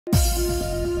Hey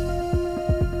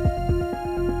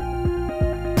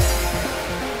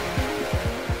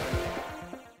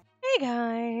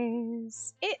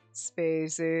guys, it's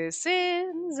Spaces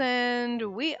Sins,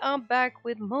 and we are back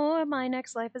with more My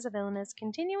Next Life as a Villainess,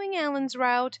 continuing Alan's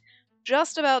route,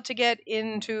 just about to get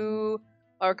into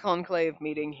our conclave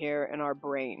meeting here in our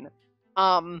brain.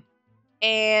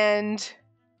 And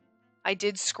I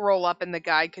did scroll up in the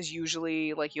guide, because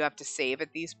usually, like, you have to save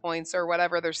at these points or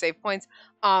whatever, they're save points,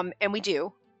 and we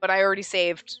do, but I already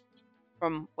saved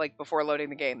from, like, before loading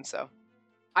the game, so...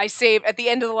 I saved at the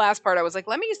end of the last part. I was like,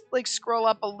 let me like scroll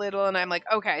up a little, and I'm like,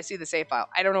 okay, I see the save file.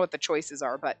 I don't know what the choices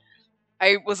are, but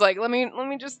I was like, let me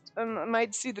just. I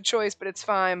might see the choice, but it's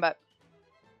fine. But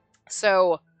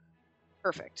so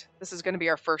perfect. This is going to be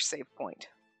our first save point.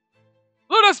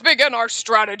 Let us begin our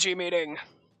strategy meeting.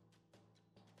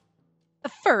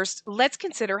 First, let's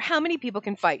consider how many people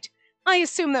can fight. I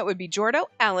assume that would be Jordo,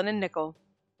 Alan, and Nickel.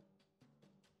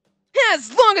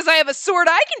 As long as I have a sword,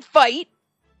 I can fight.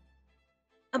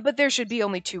 But there should be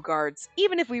only 2 guards.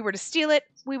 Even if we were to steal it,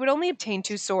 we would only obtain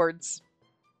 2 swords.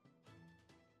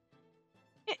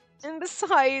 And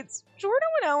besides, Jordo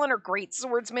and Alan are great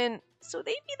swordsmen, so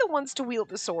they'd be the ones to wield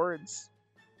the swords.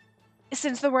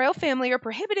 Since the royal family are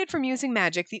prohibited from using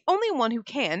magic, the only one who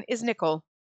can is Nickel.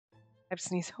 I've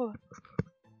sneezed.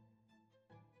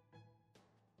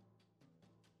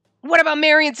 What about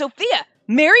Mary and Sophia?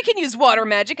 Mary can use water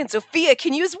magic, and Sophia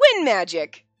can use wind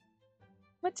magic.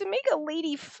 But to make a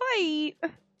lady fight...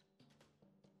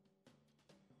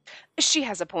 She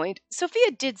has a point.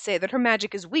 Sophia did say that her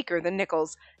magic is weaker than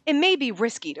Nickel's. It may be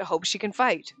risky to hope she can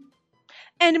fight.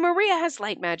 And Maria has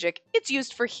light magic. It's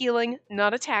used for healing,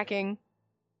 not attacking.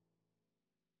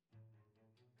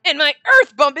 And my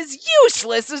earth bump is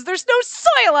useless as there's no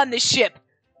soil on this ship.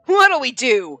 What'll we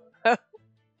do?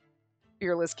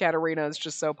 Fearless Katarina is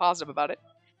just so positive about it.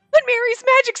 But Mary's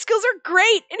magic skills are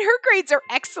great, and her grades are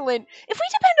excellent. If we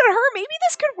depend on her, maybe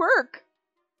this could work.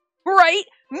 Right?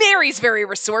 Mary's very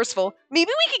resourceful. Maybe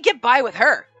we could get by with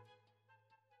her.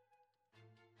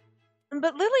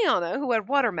 But Liliana, who had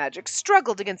water magic,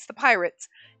 struggled against the pirates.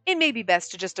 It may be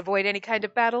best to just avoid any kind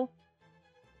of battle.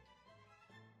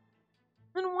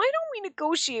 And why don't we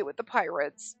negotiate with the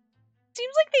pirates?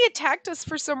 Seems like they attacked us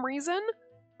for some reason.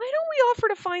 Why don't we offer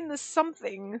to find the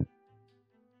something?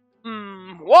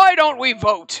 Why don't we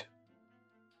vote?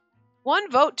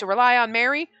 1 vote to rely on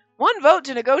Mary, 1 vote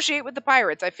to negotiate with the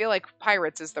pirates. I feel like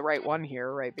pirates is the right one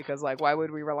here, right? Because, like, why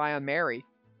would we rely on Mary?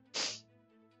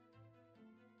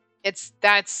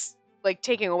 That's, like,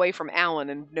 taking away from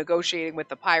Alan, and negotiating with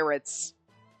the pirates,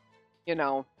 you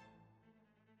know,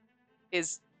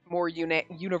 is more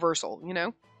universal, you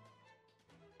know?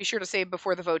 Be sure to save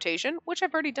before the votation, which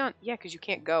I've already done. Yeah, because you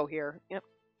can't go here.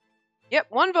 Yep,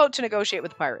 1 vote to negotiate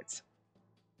with the pirates.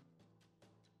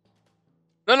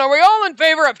 Then are we all in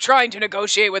favor of trying to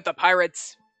negotiate with the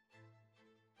pirates?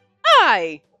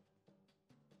 Aye!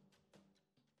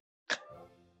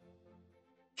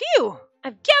 Phew!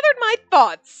 I've gathered my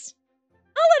thoughts!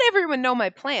 I'll let everyone know my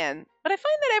plan, but I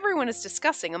find that everyone is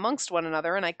discussing amongst one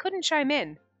another and I couldn't chime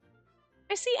in.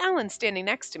 I see Alan standing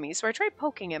next to me, so I try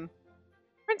poking him.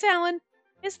 Prince Alan,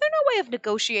 is there no way of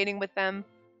negotiating with them?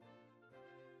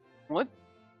 What?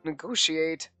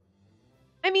 Negotiate?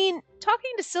 I mean,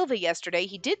 talking to Silva yesterday,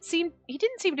 he didn't seem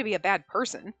to be a bad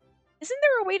person. Isn't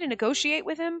there a way to negotiate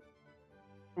with him?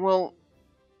 Well,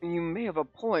 you may have a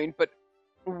point, but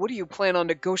what do you plan on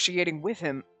negotiating with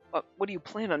him? For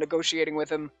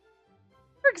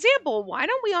example, why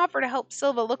don't we offer to help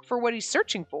Silva look for what he's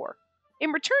searching for? In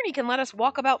return, he can let us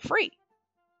walk about free.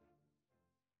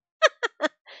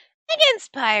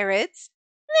 Against pirates?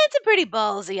 That's a pretty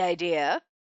ballsy idea.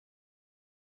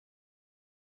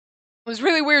 It was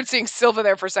really weird seeing Silva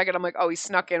there for a second. I'm like, oh, he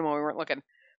snuck in while we weren't looking.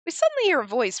 We suddenly hear a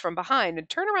voice from behind and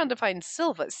turn around to find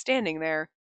Silva standing there.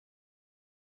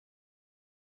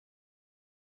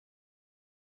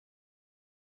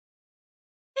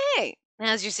 Hey,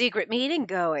 how's your secret meeting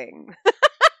going?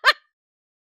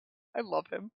 I love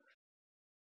him.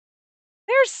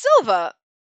 There's Silva!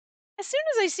 As soon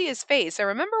as I see his face, I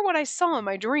remember what I saw in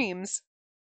my dreams.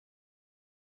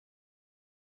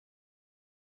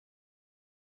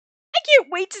 I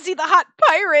can't wait to see the hot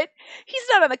pirate! He's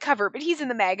not on the cover, but he's in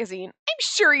the magazine. I'm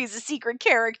sure he's a secret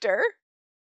character.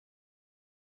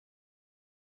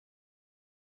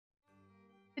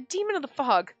 The Demon of the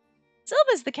Fog.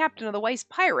 Silva is the captain of the Weiss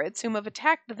pirates whom have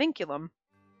attacked the Vinculum.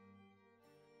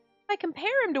 If I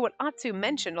compare him to what Atsu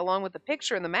mentioned along with the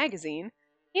picture in the magazine,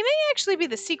 he may actually be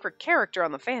the secret character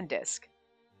on the fan disc.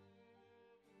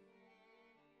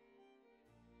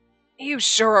 You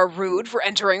sure are rude for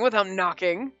entering without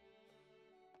knocking.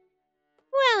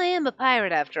 am a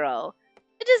pirate after all.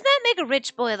 Does that make a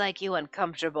rich boy like you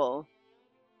uncomfortable?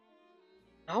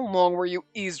 How long were you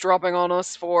eavesdropping on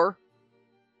us for?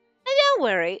 Don't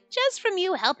worry, just from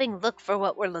you helping look for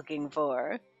what we're looking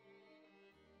for.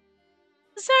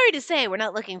 Sorry to say we're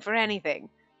not looking for anything,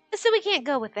 so we can't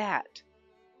go with that.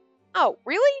 Oh,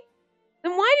 really?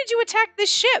 Then why did you attack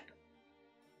this ship?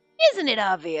 Isn't it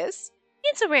obvious?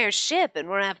 It's a rare ship and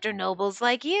we're after nobles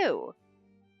like you.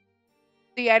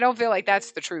 See, I don't feel like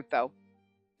that's the truth, though.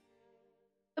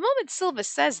 The moment Silva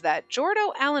says that,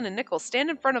 Jordo, Alan, and Nickel stand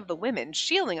in front of the women,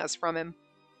 shielding us from him.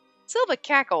 Silva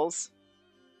cackles.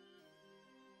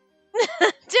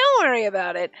 Don't worry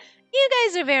about it. You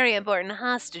guys are very important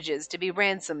hostages to be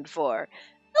ransomed for.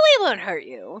 We won't hurt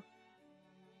you.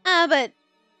 But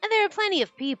there are plenty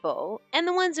of people, and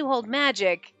the ones who hold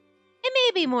magic, it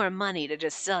may be more money to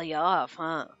just sell you off,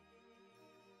 huh?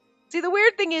 See, the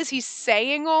weird thing is he's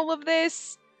saying all of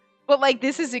this, but, like,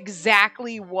 this is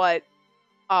exactly what,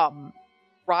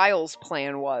 Ryle's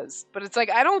plan was. But it's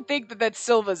like, I don't think that that's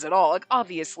Silva's at all. Like,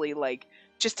 obviously, like,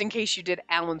 just in case you did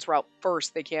Alan's route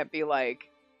first, they can't be like,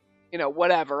 you know,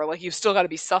 whatever. Like, you've still got to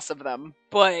be sus of them.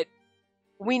 But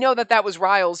we know that that was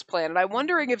Ryle's plan. And I'm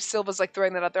wondering if Silva's, like,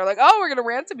 throwing that out there, like, oh, we're going to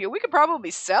ransom you. We could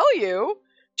probably sell you.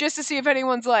 Just to see if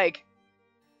anyone's like,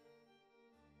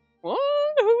 what?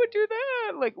 Who would do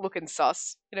that? Like, looking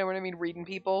sus. You know what I mean? Reading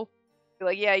people. Be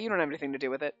like, yeah, you don't have anything to do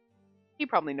with it. He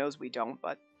probably knows we don't,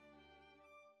 but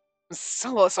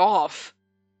sell us off.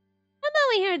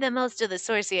 Although we heard that most of the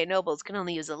Sorcier nobles can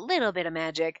only use a little bit of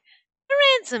magic, a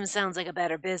ransom sounds like a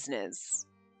better business.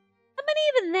 But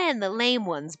even then, the lame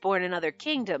ones born in other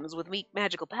kingdoms with weak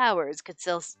magical powers could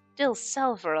still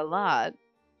sell for a lot.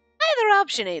 Either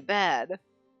option ain't bad.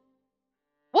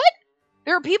 What?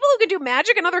 There are people who can do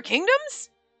magic in other kingdoms?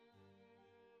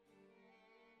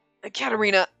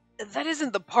 Katerina, that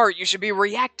isn't the part you should be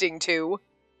reacting to.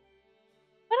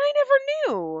 But I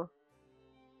never knew.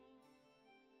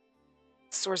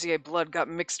 Sorcier blood got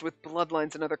mixed with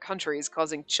bloodlines in other countries,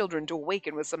 causing children to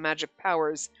awaken with some magic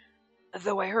powers,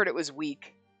 though I heard it was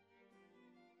weak.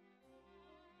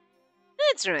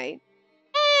 That's right.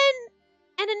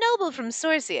 And a noble from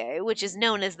Sorcier, which is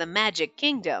known as the Magic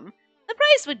Kingdom, the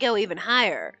price would go even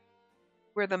higher.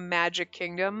 We're the Magic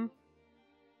Kingdom?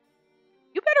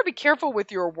 You better be careful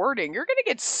with your wording. You're gonna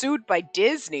get sued by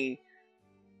Disney.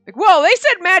 Like, whoa, they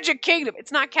said Magic Kingdom.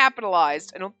 It's not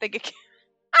capitalized. I don't think it can.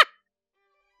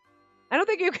 I don't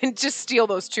think you can just steal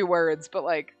those two words, but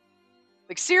like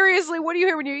seriously, what do you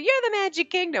hear when you're the Magic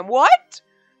Kingdom? What?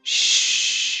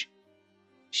 Shh.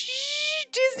 Shh.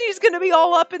 Disney's gonna be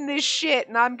all up in this shit,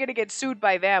 and I'm gonna get sued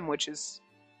by them, which is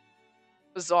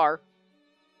bizarre.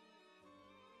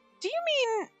 Do you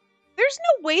mean there's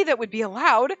no way that would be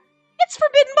allowed? It's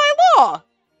forbidden by law!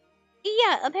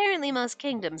 Yeah, apparently most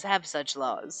kingdoms have such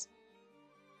laws.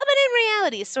 But in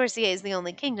reality, Sorcier is the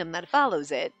only kingdom that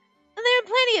follows it. And there are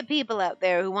plenty of people out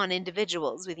there who want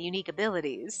individuals with unique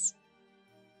abilities.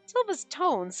 Silva's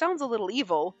tone sounds a little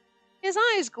evil. His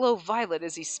eyes glow violet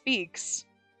as he speaks.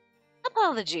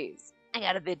 Apologies. I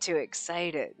got a bit too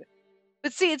excited.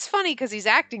 But see, it's funny because he's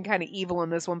acting kind of evil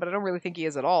in this one, but I don't really think he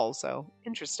is at all, so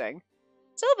interesting.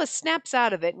 Silva snaps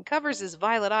out of it and covers his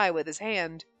violet eye with his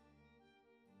hand.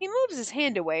 He moves his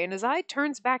hand away and his eye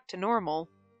turns back to normal.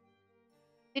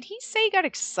 Did he say he got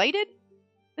excited?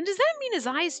 Then does that mean his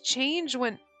eyes change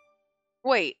when...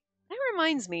 Wait, that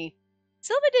reminds me.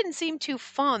 Silva didn't seem too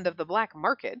fond of the black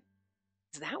market.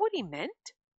 Is that what he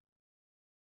meant?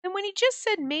 Then when he just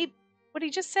said what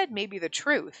he just said may be the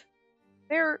truth.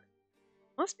 There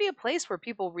must be a place where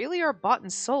people really are bought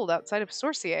and sold outside of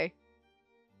Sorcier.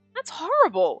 That's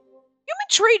horrible. Human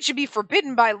trade should be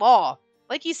forbidden by law.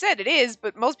 Like he said, it is,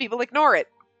 but most people ignore it.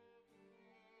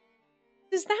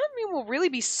 Does that mean we'll really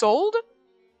be sold?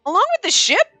 Along with the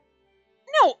ship?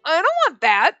 No, I don't want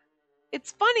that.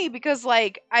 It's funny because,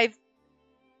 like,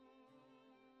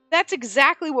 that's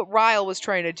exactly what Ryle was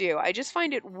trying to do. I just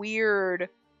find it weird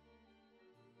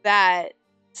that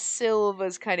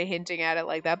Silva's kind of hinting at it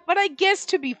like that. But I guess,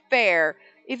 to be fair,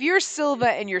 if you're Silva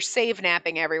and you're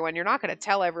save-napping everyone, you're not going to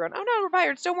tell everyone, oh no, we're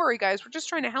pirates, don't worry guys, we're just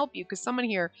trying to help you because someone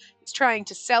here is trying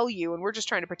to sell you and we're just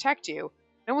trying to protect you.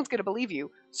 No one's going to believe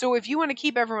you. So if you want to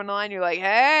keep everyone in line, you're like,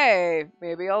 hey,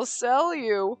 maybe I'll sell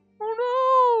you. Who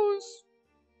knows?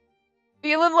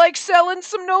 Feeling like selling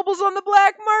some nobles on the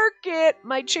black market.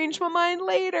 Might change my mind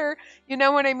later. You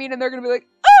know what I mean? And they're going to be like,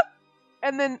 ah!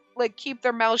 And then, like, keep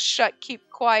their mouths shut, keep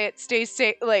quiet, stay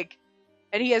safe, like...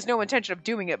 And he has no intention of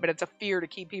doing it, but it's a fear to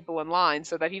keep people in line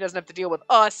so that he doesn't have to deal with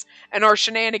us and our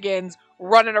shenanigans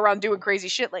running around doing crazy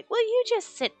shit like, will you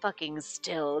just sit fucking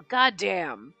still?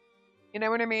 Goddamn. You know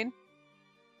what I mean?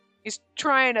 He's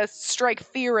trying to strike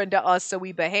fear into us so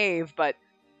we behave, but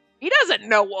he doesn't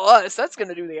know us. That's going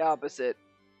to do the opposite.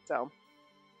 So,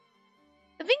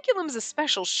 the Vinculum's a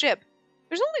special ship.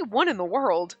 There's only one in the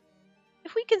world.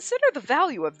 If we consider the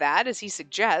value of that, as he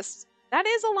suggests, that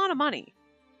is a lot of money.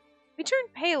 We turn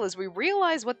pale as we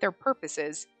realize what their purpose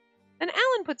is. Then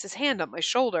Alan puts his hand on my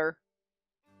shoulder.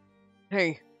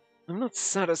 Hey, I'm not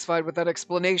satisfied with that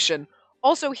explanation.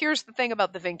 Also, here's the thing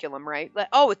about the Vinculum, right? Like,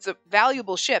 oh, it's a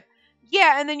valuable ship.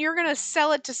 Yeah, and then you're going to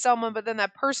sell it to someone, but then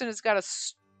that person has got a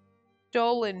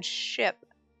stolen ship.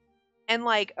 And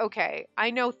like, okay,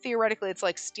 I know theoretically it's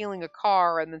like stealing a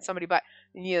car and then somebody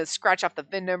and you scratch off the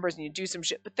VIN numbers and you do some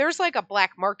shit. But there's like a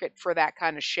black market for that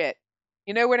kind of shit.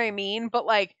 You know what I mean? But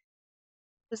like,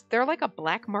 is there like a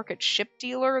black market ship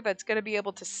dealer that's going to be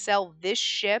able to sell this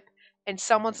ship and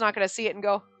someone's not going to see it and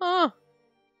go, huh,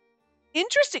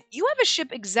 interesting. You have a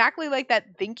ship exactly like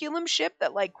that Vinculum ship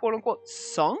that like quote unquote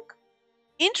sunk?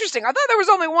 Interesting. I thought there was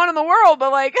only one in the world,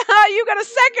 but like, you got a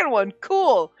second one.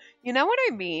 Cool. You know what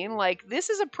I mean? Like,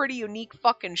 this is a pretty unique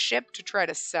fucking ship to try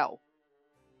to sell.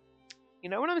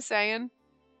 You know what I'm saying?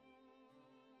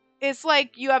 It's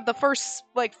like you have the first,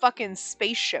 like, fucking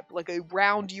spaceship, like a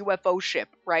round UFO ship,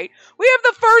 right? We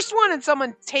have the first one and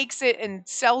someone takes it and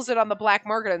sells it on the black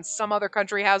market and some other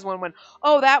country has one when,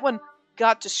 oh, that one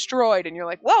got destroyed. And you're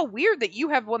like, well, weird that you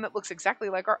have one that looks exactly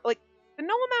like our, like,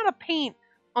 no amount of paint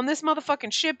on this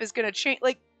motherfucking ship is going to change,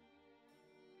 like,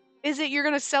 is it you're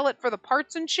going to sell it for the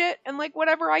parts and shit and like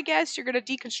whatever, I guess you're going to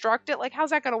deconstruct it? Like, how's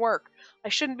that going to work? I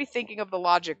shouldn't be thinking of the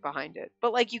logic behind it.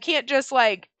 But like, you can't just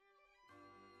like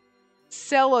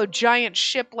sell a giant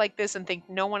ship like this and think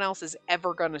no one else is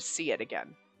ever going to see it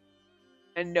again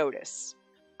and notice.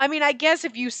 I mean, I guess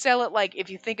if you sell it, like, if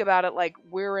you think about it, like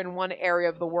we're in one area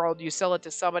of the world, you sell it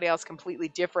to somebody else completely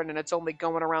different and it's only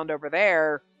going around over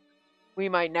there, we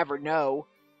might never know.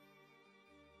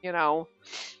 You know?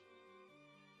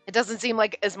 It doesn't seem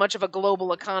like as much of a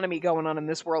global economy going on in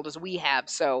this world as we have,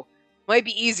 so might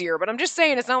be easier. But I'm just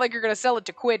saying, it's not like you're going to sell it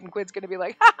to Quid, and Quid's going to be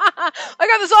like, ha ha ha, I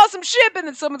got this awesome ship, and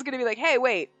then someone's going to be like, hey,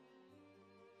 wait.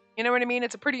 You know what I mean?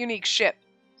 It's a pretty unique ship.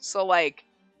 So, like,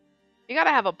 you got to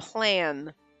have a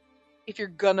plan if you're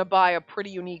going to buy a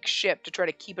pretty unique ship to try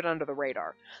to keep it under the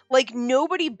radar. Like,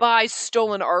 nobody buys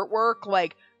stolen artwork,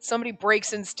 like, somebody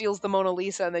breaks and steals the Mona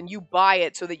Lisa and then you buy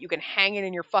it so that you can hang it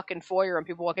in your fucking foyer and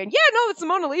people walk in, yeah, no, that's the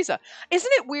Mona Lisa.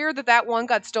 Isn't it weird that that one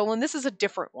got stolen? This is a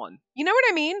different one. You know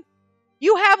what I mean?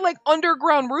 You have like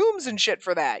underground rooms and shit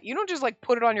for that. You don't just like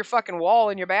put it on your fucking wall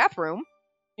in your bathroom,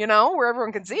 you know, where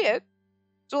everyone can see it.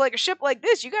 So like a ship like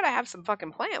this, you gotta have some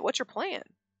fucking plan. What's your plan?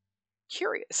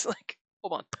 Curious. Like,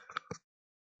 hold on.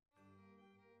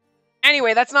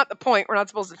 Anyway, that's not the point. We're not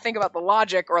supposed to think about the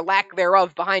logic or lack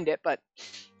thereof behind it, but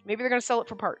maybe they're going to sell it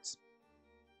for parts.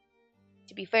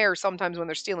 To be fair, sometimes when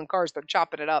they're stealing cars, they're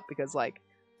chopping it up because, like,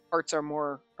 parts are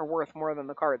worth more than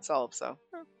the car itself, so.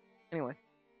 Anyway.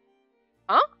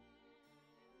 Huh?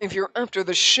 If you're after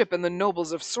the ship and the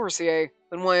nobles of Sorcier,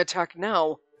 then why attack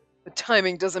now? The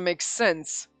timing doesn't make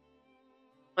sense.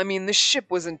 I mean, this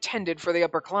ship was intended for the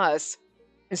upper class.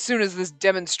 As soon as this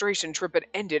demonstration trip had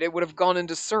ended, it would have gone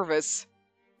into service.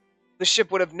 The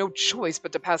ship would have no choice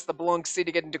but to pass the Blanc Sea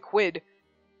to get into Quid.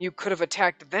 You could have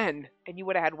attacked then, and you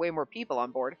would have had way more people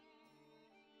on board.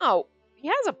 Oh, he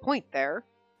has a point there.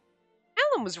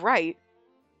 Alan was right.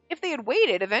 If they had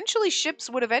waited, eventually ships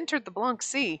would have entered the Blanc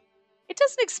Sea. It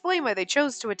doesn't explain why they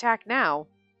chose to attack now.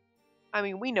 I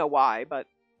mean, we know why, but...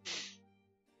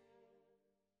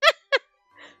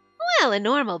 Well, a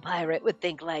normal pirate would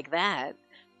think like that.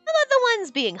 But the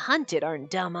ones being hunted aren't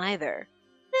dumb either.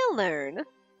 They'll learn.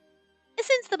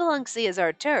 Since the Blanc Sea is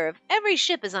our turf, every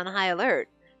ship is on high alert.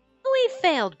 We've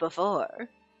failed before.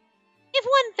 If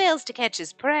one fails to catch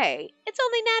his prey, it's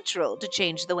only natural to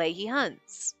change the way he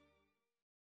hunts.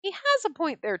 He has a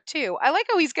point there, too. I like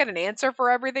how he's got an answer for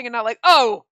everything and not like,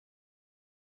 oh!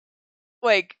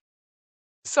 Like,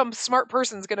 some smart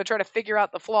person's gonna try to figure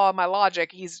out the flaw in my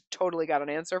logic. He's totally got an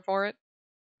answer for it.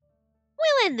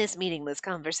 We'll end this meaningless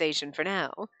conversation for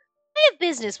now. I have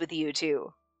business with you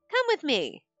two. Come with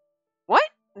me. What?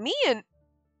 Me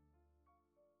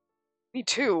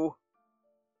too.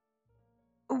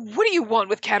 What do you want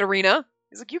with Katerina?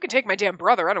 He's like, you can take my damn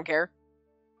brother, I don't care.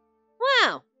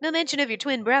 Wow, no mention of your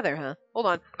twin brother, huh? Hold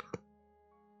on.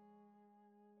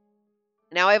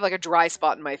 Now I have like a dry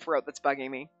spot in my throat that's bugging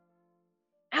me.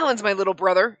 Alan's my little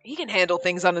brother. He can handle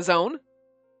things on his own.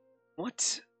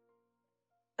 What?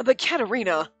 But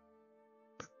Katerina...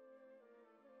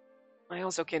 I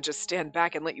also can't just stand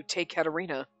back and let you take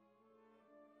Katerina.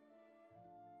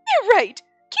 You're right.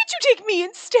 Can't you take me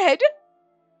instead?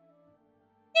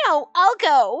 No, I'll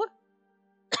go.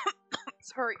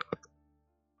 Sorry.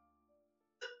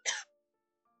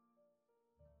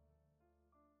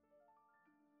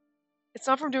 It's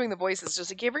not from doing the voices. It's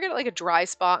just like, you ever get like a dry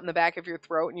spot in the back of your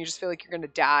throat and you just feel like you're gonna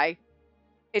die?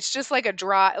 It's just like a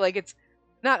dry, like it's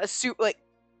not a soup, like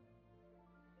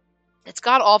it's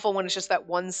god awful when it's just that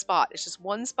one spot. It's just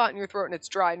one spot in your throat and it's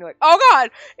dry and you're like, oh god,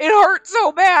 it hurts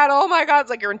so bad. Oh my god, it's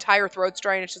like your entire throat's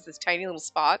dry and it's just this tiny little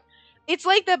spot. It's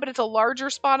like that, but it's a larger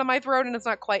spot on my throat and it's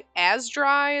not quite as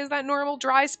dry as that normal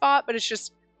dry spot, but it's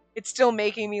still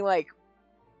making me like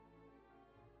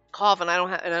cough, and I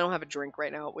don't have a drink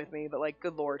right now with me, but like,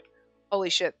 good lord. Holy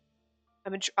shit.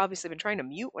 I've obviously been trying to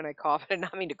mute when I cough. I did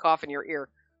not mean to cough in your ear.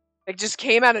 It just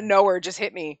came out of nowhere, just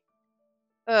hit me.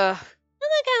 Ugh.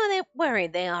 I like how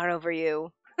worried they are over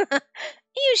you.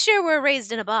 You sure were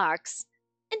raised in a box.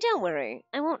 And don't worry,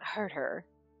 I won't hurt her.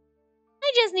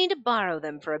 I just need to borrow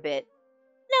them for a bit.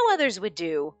 No others would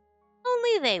do.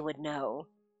 Only they would know.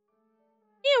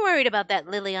 You're worried about that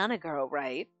Liliana girl,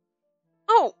 right?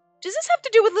 Oh, does this have to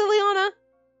do with Liliana?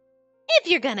 If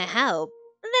you're gonna help,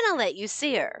 then I'll let you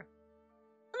see her.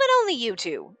 But only you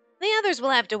two. The others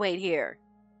will have to wait here.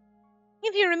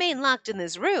 If you remain locked in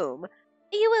this room,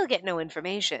 you will get no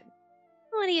information.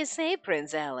 What do you say,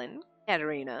 Prince Alan?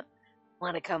 Katerina,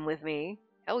 want to come with me?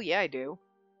 Hell yeah, I do.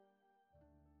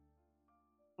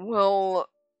 Well,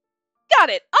 got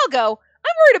it. I'll go.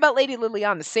 I'm worried about Lady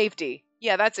Liliana's safety.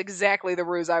 Yeah, that's exactly the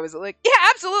ruse I was like, yeah,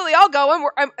 absolutely, I'll go.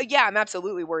 I'm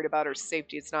absolutely worried about her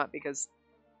safety. It's not because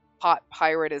Hot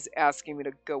Pirate is asking me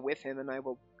to go with him, and I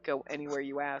will go anywhere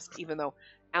you ask, even though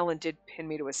Alan did pin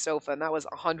me to a sofa, and that was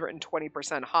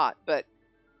 120% hot, but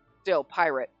still,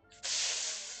 Pirate.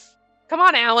 Come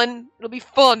on, Alan. It'll be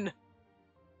fun.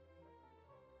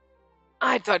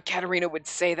 I thought Katerina would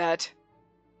say that.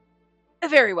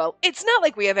 Very well. It's not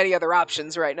like we have any other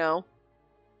options right now.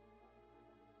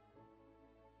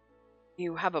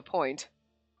 You have a point.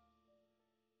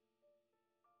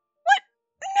 What?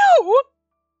 No!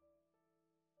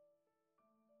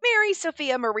 Mary,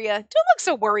 Sophia, Maria, don't look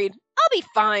so worried. I'll be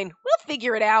fine. We'll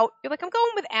figure it out. You're like, I'm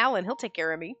going with Alan. He'll take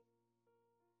care of me.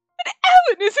 But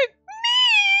Alan isn't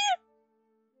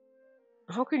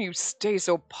me! How can you stay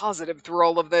so positive through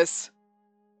all of this?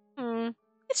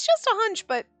 It's just a hunch,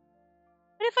 but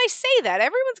if I say that,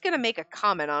 everyone's gonna make a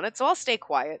comment on it, so I'll stay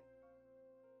quiet.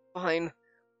 Fine.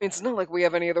 It's not like we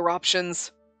have any other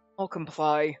options. I'll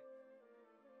comply.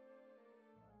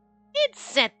 It's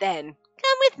set then.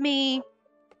 Come with me.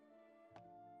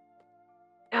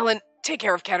 Alan, take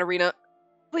care of Katerina.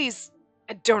 Please,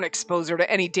 and don't expose her to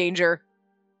any danger.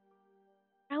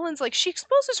 Alan's like, she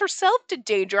exposes herself to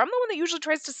danger. I'm the one that usually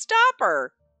tries to stop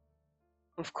her.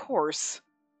 Of course.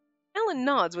 Alan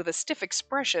nods with a stiff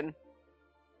expression.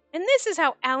 And this is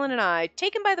how Alan and I,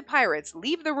 taken by the pirates,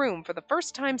 leave the room for the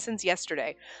first time since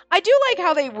yesterday. I do like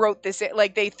how they wrote this,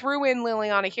 like they threw in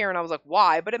Liliana here, and I was like,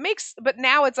 why? But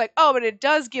now it's like, oh, but it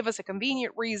does give us a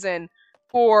convenient reason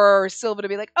for Silva to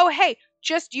be like, oh, hey,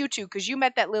 just you two, because you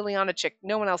met that Liliana chick.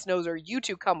 No one else knows her. You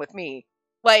two come with me.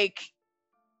 Like,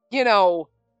 you know,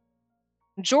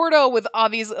 Jordo with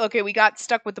obvious, okay, we got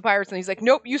stuck with the pirates, and he's like,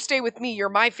 nope, you stay with me. You're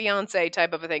my fiance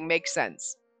type of a thing. Makes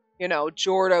sense. You know,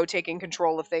 Jordo taking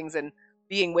control of things and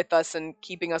being with us and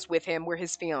keeping us with him. We're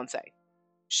his fiance.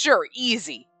 Sure,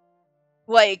 easy.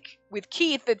 Like, with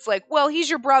Keith, it's like, well, he's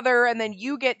your brother, and then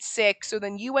you get sick, so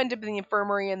then you end up in the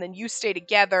infirmary, and then you stay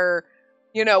together,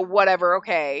 you know, whatever,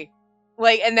 okay.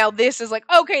 Like, and now this is like,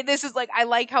 okay, this is like, I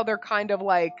like how they're kind of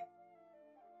like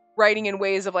writing in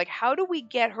ways of like, how do we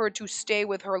get her to stay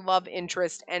with her love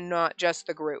interest and not just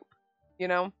the group, you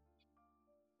know?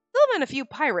 Silva and a few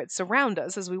pirates surround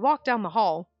us as we walk down the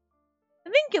hall.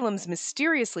 The Vinculum's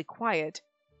mysteriously quiet.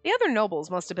 The other nobles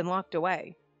must have been locked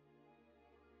away.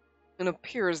 It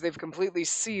appears they've completely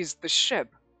seized the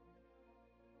ship.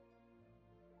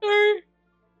 Oh,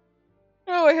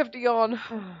 I have to yawn.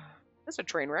 That's a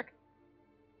train wreck.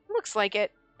 Looks like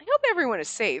it. I hope everyone is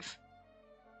safe.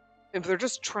 If they're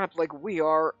just trapped like we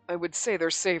are, I would say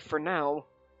they're safe for now.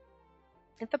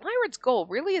 If the pirates' goal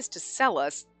really is to sell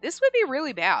us, this would be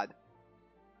really bad.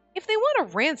 If they want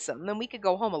a ransom, then we could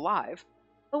go home alive.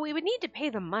 But we would need to pay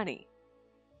them money.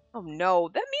 Oh no,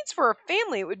 that means for our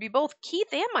family it would be both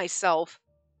Keith and myself.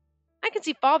 I can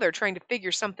see Father trying to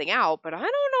figure something out, but I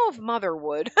don't know if Mother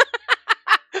would.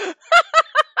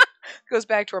 Goes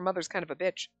back to her mother's kind of a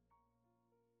bitch.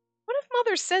 What if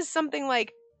Mother says something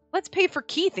like, let's pay for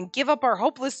Keith and give up our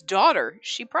hopeless daughter?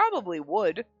 She probably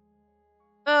would.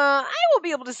 I won't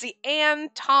be able to see Anne,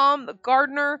 Tom, the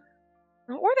gardener,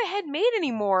 or the head maid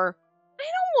anymore. I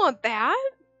don't want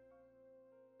that.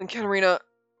 And Katerina,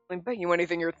 I bet you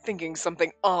anything you're thinking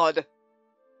something odd.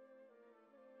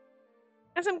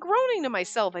 As I'm groaning to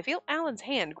myself, I feel Alan's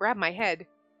hand grab my head.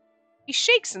 He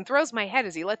shakes and throws my head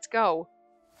as he lets go.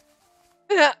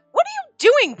 What are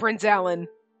you doing, Prince Alan?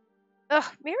 Ugh,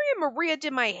 Mary and Maria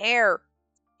did my hair.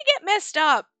 I get messed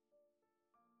up.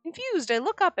 Confused, I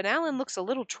look up and Alan looks a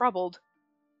little troubled.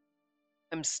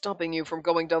 I'm stopping you from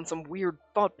going down some weird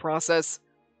thought process.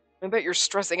 I bet you're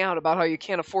stressing out about how you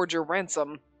can't afford your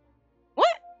ransom. What?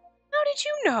 How did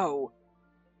you know?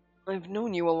 I've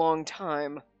known you a long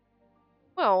time.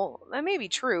 Well, that may be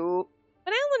true,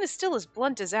 but Alan is still as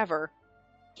blunt as ever.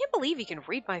 I can't believe he can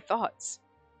read my thoughts.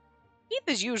 Keith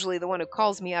is usually the one who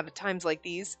calls me out at times like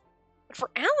these, but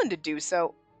for Alan to do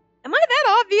so, am I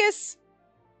that obvious?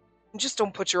 Just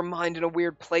don't put your mind in a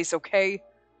weird place, okay?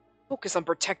 Focus on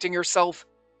protecting yourself.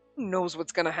 Who knows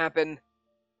what's gonna happen?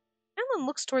 Alan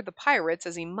looks toward the pirates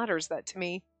as he mutters that to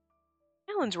me.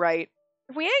 Alan's right.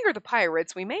 If we anger the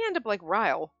pirates, we may end up like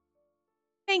Ryle.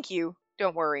 Thank you.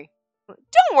 Don't worry.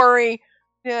 Don't worry!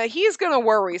 He's gonna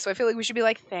worry, so I feel like we should be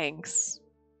like, thanks.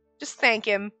 Just thank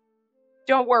him.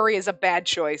 Don't worry is a bad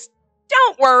choice.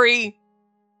 Don't worry!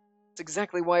 That's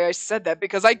exactly why I said that,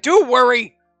 because I do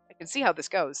worry! I can see how this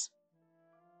goes.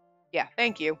 Yeah,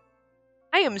 thank you.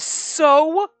 I am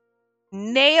so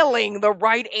nailing the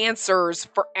right answers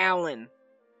for Alan.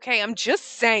 Okay, I'm just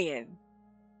saying.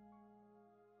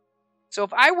 So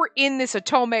if I were in this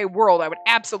Otome world, I would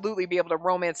absolutely be able to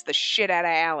romance the shit out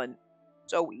of Alan.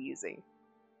 So easy.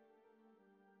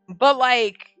 But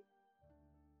like,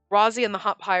 Rosie and the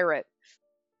Hot Pirate.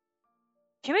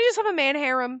 Can I just have a man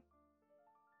harem?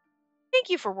 Thank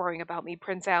you for worrying about me,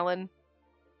 Prince Alan.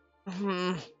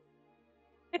 I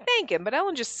thank him, but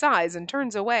Alan just sighs and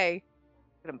turns away.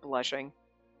 But I'm blushing.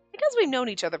 Because we've known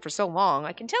each other for so long,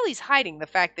 I can tell he's hiding the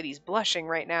fact that he's blushing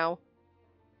right now.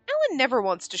 Alan never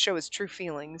wants to show his true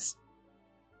feelings.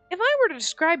 If I were to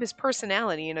describe his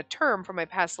personality in a term from my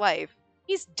past life,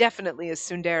 he's definitely a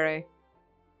tsundere.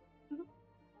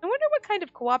 I wonder what kind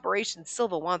of cooperation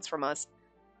Silva wants from us.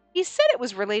 He said it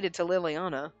was related to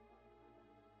Liliana.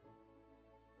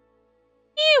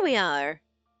 Here we are.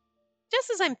 Just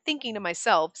as I'm thinking to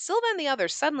myself, Silva and the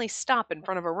others suddenly stop in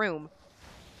front of a room.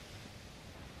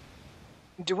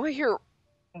 Do I hear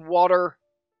water?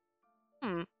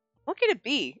 What could it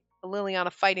be?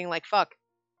 Liliana fighting like fuck.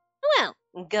 Well,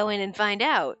 go in and find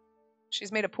out.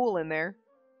 She's made a pool in there.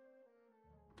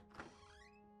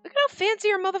 Look at how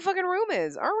fancy our motherfucking room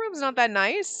is. Our room's not that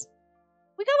nice.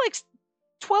 We got like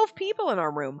 12 people in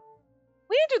our room.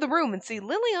 We enter the room and see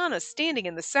Liliana standing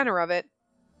in the center of it.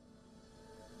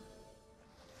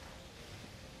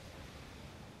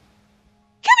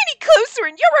 Come any closer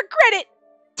and you'll regret it!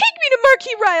 Take me to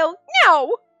Marquis Ryle,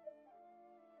 now!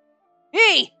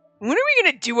 Hey, what are we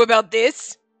gonna do about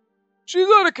this? She's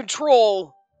out of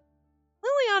control.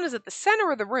 Liliana's at the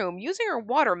center of the room, using her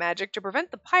water magic to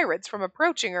prevent the pirates from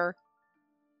approaching her.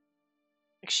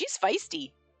 She's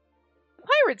feisty. The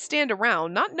pirates stand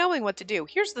around, not knowing what to do.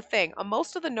 Here's the thing,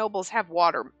 most of the nobles have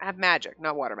magic.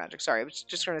 Not water magic, sorry, I was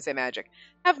just trying to say magic.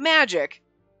 Have magic,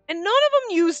 and none of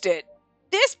them used it.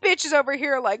 This bitch is over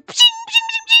here like,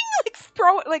 like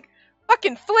throwing, like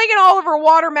fucking flinging all of her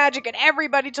water magic at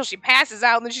everybody till she passes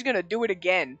out, and then she's gonna do it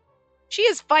again. She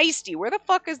is feisty. Where the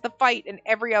fuck is the fight in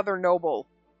every other noble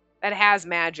that has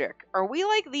magic? Are we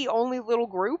like the only little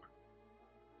group?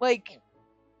 Like,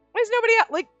 why is nobody else?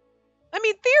 Like, I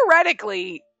mean,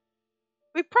 theoretically,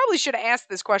 we probably should have asked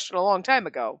this question a long time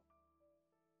ago.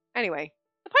 Anyway,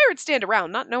 the pirates stand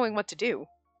around, not knowing what to do.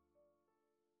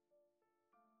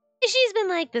 She's been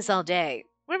like this all day.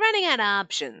 We're running out of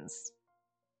options.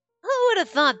 Who would have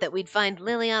thought that we'd find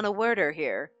Liliana Werder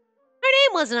here? Her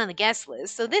name wasn't on the guest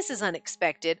list, so this is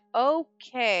unexpected.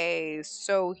 Okay,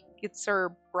 so it's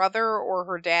her brother or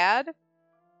her dad?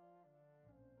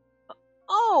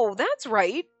 Oh, that's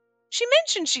right. She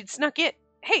mentioned she'd snuck in.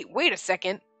 Hey, wait a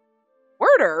second.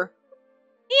 Werder?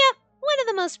 Yeah, one of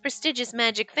the most prestigious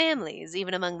magic families,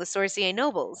 even among the Sorcier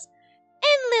nobles.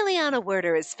 And Liliana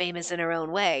Werder is famous in her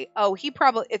own way. Oh,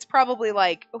 it's probably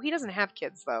like, oh, he doesn't have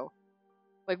kids, though.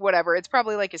 Like, whatever, it's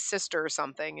probably like his sister or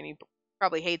something, and he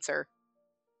probably hates her.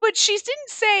 But she didn't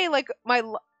say, like,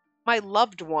 my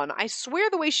loved one. I swear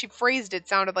the way she phrased it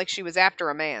sounded like she was after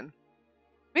a man.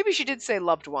 Maybe she did say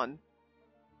loved one.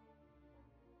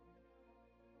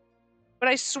 But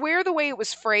I swear the way it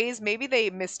was phrased, maybe they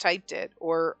mistyped it,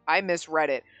 or I misread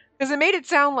it. Because it made it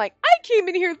sound like, I came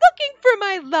in here looking for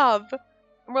my love.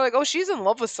 And we're like, oh, she's in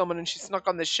love with someone and she snuck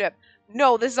on this ship.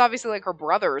 No, this is obviously like her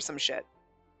brother or some shit.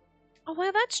 Oh,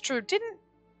 well, that's true. Didn't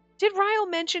Did Ryle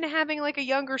mention having like a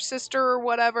younger sister or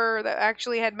whatever that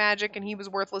actually had magic and he was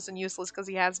worthless and useless because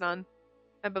he has none?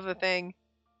 Type of a thing.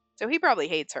 So he probably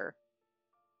hates her.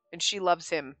 And she loves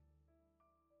him.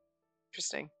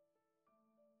 Interesting.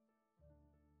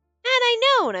 Had I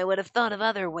known, I would have thought of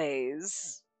other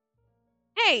ways.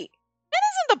 Hey, that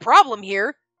isn't the problem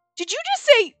here. Did you just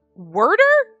say Werder?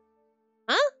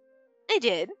 Huh? I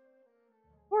did.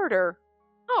 Werder.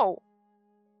 Oh.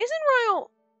 Isn't Ryle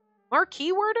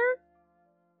Marquis Werder?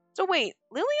 So wait,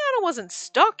 Liliana wasn't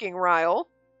stalking Ryle.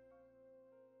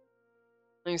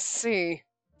 I see.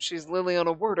 She's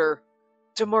Liliana Werder.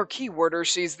 To Marquis Werder,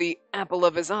 she's the apple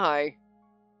of his eye.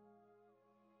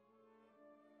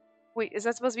 Wait, is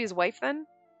that supposed to be his wife then?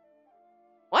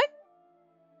 What?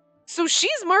 So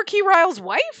she's Marquis Ryle's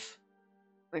wife?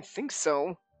 I think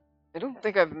so. I don't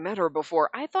think I've met her before.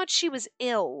 I thought she was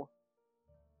ill.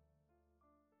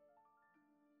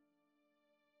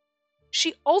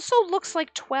 She also looks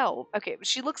like 12. Okay, but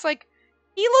he looks like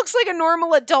a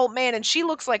normal adult man and she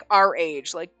looks like our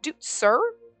age. Like, dude, sir?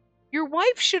 Your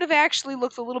wife should have actually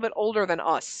looked a little bit older than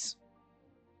us.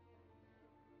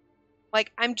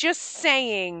 Like, I'm just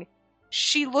saying,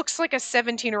 she looks like a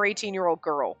 17 or 18-year-old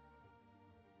girl.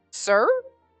 Sir?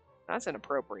 That's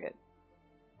inappropriate.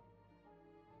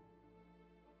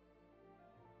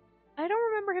 I don't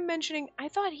remember him mentioning, I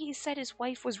thought he said his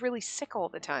wife was really sick all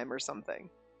the time or something.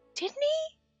 Didn't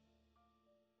he?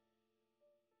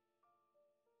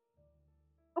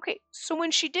 Okay, so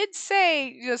when she did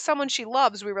say, someone she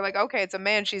loves, we were like, okay, it's a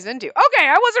man she's into. Okay,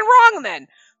 I wasn't wrong then.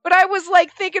 But I was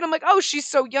like thinking, I'm like, oh, she's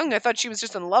so young. I thought she was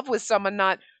just in love with someone,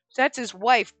 not, that's his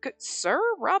wife. Good, sir,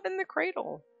 Robin the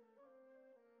Cradle.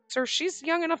 Sir, she's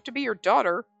young enough to be your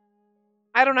daughter.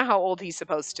 I don't know how old he's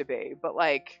supposed to be, but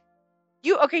like,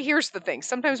 okay, here's the thing.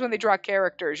 Sometimes when they draw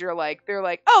characters, they're like,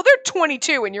 oh, they're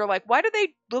 22. And you're like, why do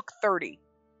they look 30?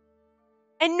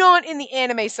 And not in the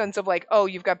anime sense of like, oh,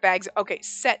 you've got bags. Okay,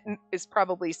 Set is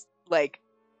probably like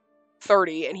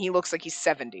 30 and he looks like he's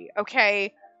 70.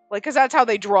 Okay? Like, because that's how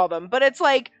they draw them. But it's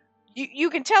like, you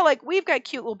can tell, like, we've got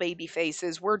cute little baby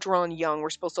faces. We're drawn young.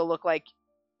 We're supposed to look like,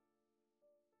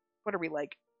 what are we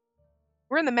like?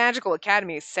 We're in the Magical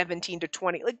Academy, 17 to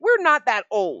 20. Like, we're not that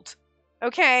old.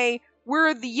 Okay?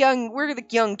 We're the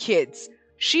young kids.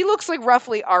 She looks like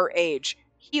roughly our age.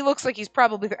 He looks like he's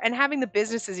probably and having the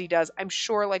businesses he does, I'm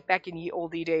sure like back in ye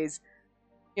oldie days,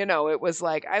 it was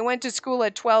like I went to school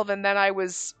at 12 and then I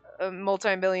was a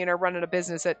multi-millionaire running a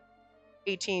business at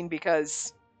 18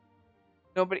 because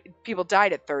people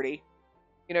died at 30.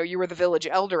 You were the village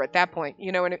elder at that point,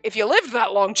 and if you lived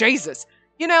that long, Jesus,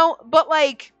 but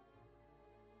like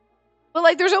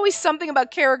there's always something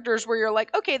about characters where you're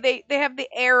like, okay, they have the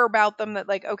air about them that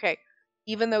like, okay,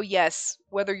 even though, yes,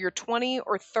 whether you're 20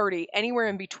 or 30, anywhere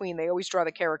in between, they always draw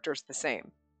the characters the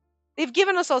same. They've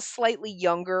given us a slightly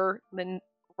younger than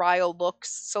Ryle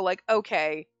looks, so like,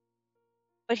 okay.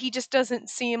 But he just doesn't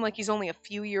seem like he's only a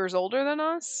few years older than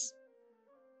us.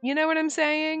 You know what I'm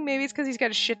saying? Maybe it's because he's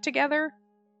got his shit together.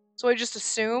 So I just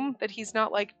assume that he's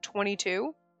not like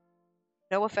 22.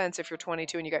 No offense if you're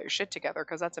 22 and you got your shit together,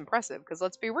 because that's impressive. Because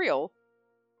let's be real,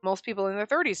 most people in their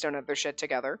 30s don't have their shit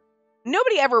together.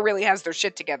 Nobody ever really has their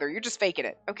shit together. You're just faking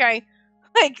it, okay?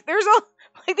 Like, there's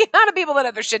the amount of people that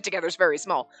have their shit together is very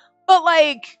small. But,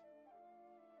 like,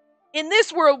 in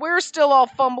this world, we're still all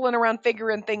fumbling around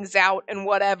figuring things out and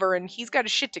whatever, and he's got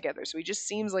his shit together, so he just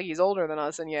seems like he's older than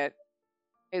us, and yet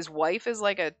his wife is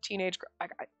like a teenage girl.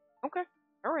 Okay,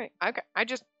 all right.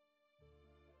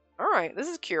 All right, this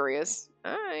is curious.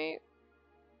 All right.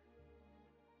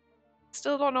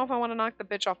 Still don't know if I want to knock the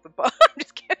bitch off the boat. I'm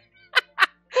just kidding.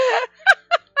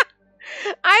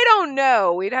 I don't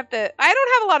know. I don't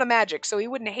have a lot of magic, so he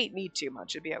wouldn't hate me too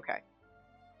much. It'd be okay.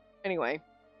 Anyway.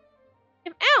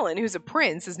 If Alan, who's a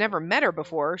prince, has never met her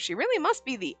before, she really must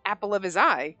be the apple of his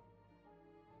eye.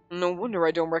 No wonder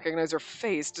I don't recognize her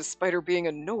face, despite her being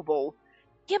a noble.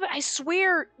 Yeah, but I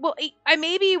swear, well,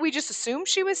 maybe we just assumed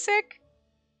she was sick?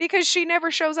 Because she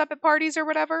never shows up at parties or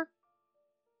whatever?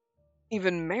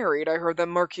 Even married, I heard that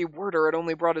Marquis Werder had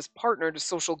only brought his partner to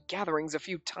social gatherings a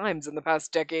few times in the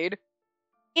past decade.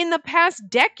 In the past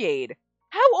decade?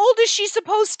 How old is she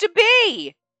supposed to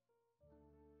be?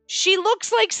 She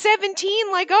looks like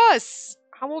 17 like us.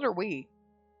 How old are we?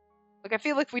 Like, I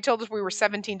feel like if we told us we were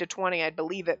 17 to 20, I'd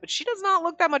believe it, but she does not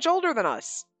look that much older than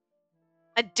us.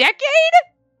 A decade?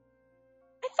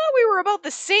 I thought we were about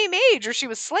the same age, or she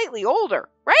was slightly older.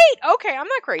 Right? Okay, I'm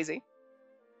not crazy.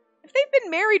 If they've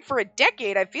been married for a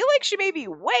decade, I feel like she may be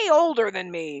way older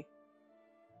than me.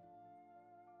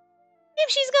 If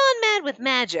she's gone mad with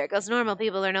magic, us normal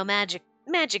people are no magic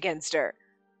against her.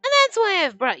 And that's why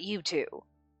I've brought you two.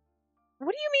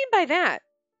 What do you mean by that?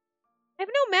 I have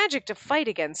no magic to fight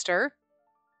against her.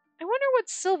 I wonder what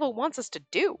Silva wants us to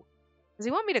do. Does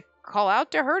he want me to call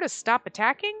out to her to stop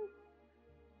attacking?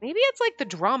 Maybe it's like the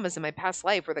dramas in my past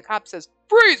life where the cop says,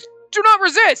 "Freeze! Do not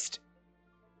resist!"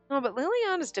 Oh, but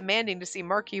Liliana's demanding to see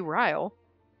Marquis Ryle.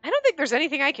 I don't think there's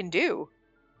anything I can do.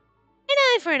 An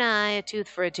eye for an eye, a tooth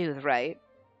for a tooth, right?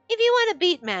 If you want to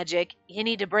beat magic, you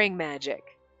need to bring magic.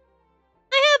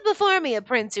 I have before me a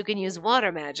prince who can use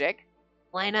water magic.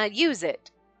 Why not use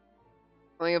it?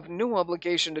 I have no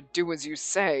obligation to do as you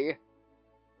say.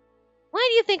 Why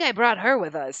do you think I brought her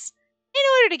with us? In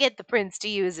order to get the prince to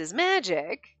use his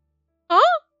magic.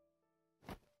 Huh?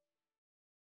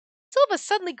 Silva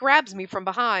suddenly grabs me from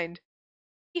behind.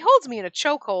 He holds me in a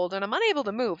chokehold and I'm unable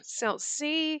to move. So,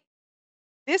 see,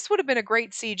 this would have been a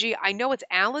great CG. I know it's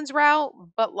Alan's route,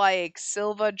 but like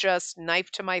Silva just knife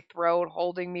to my throat,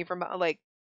 holding me from like,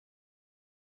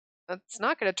 that's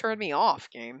not going to turn me off,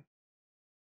 game.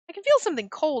 I can feel something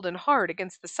cold and hard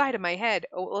against the side of my head.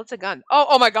 Oh, well, it's a gun.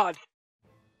 Oh my god.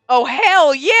 Oh,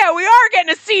 hell yeah, we are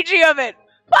getting a CG of it.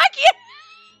 Fuck yeah.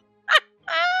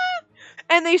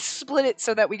 And they split it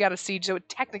so that we got a CG, so it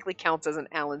technically counts as an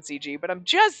Alan CG. But I'm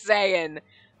just saying,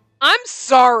 I'm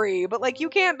sorry, but like you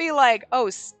can't be like, oh,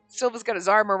 Silva's got his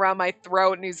arm around my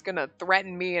throat and he's gonna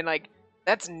threaten me, and like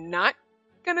that's not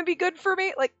gonna be good for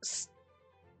me. Like,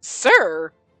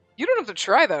 sir, you don't have to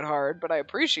try that hard, but I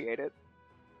appreciate it.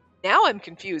 Now I'm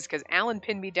confused because Alan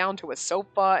pinned me down to a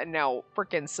sofa, and now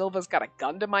frickin' Silva's got a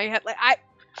gun to my head. Like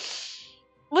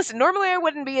listen, normally I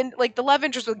wouldn't be in, like, the love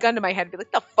interest with a gun to my head and be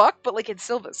like, the fuck? But, like, it's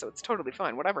Silva, so it's totally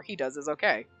fine. Whatever he does is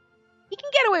okay. He can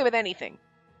get away with anything.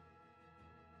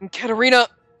 And Katerina,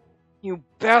 you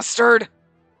bastard.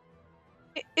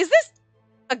 Is this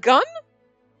a gun?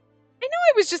 I know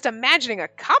I was just imagining a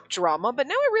cop drama, but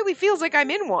now it really feels like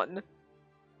I'm in one.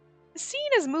 The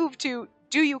scene has moved to,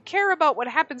 do you care about what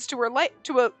happens to her life,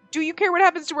 do you care what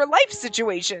happens to her life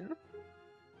situation?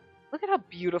 Look at how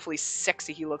beautifully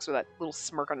sexy he looks with that little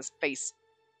smirk on his face.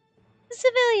 The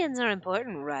civilians are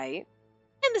important, right?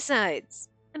 And besides,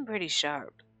 I'm pretty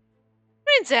sharp.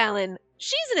 Prince Alan,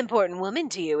 she's an important woman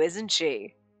to you, isn't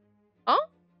she? Huh?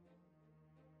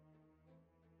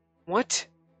 What?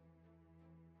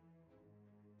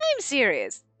 I'm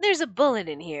serious. There's a bullet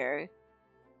in here.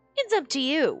 It's up to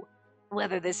you,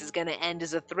 whether this is going to end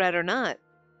as a threat or not,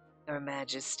 Your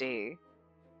Majesty.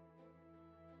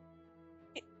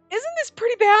 Isn't this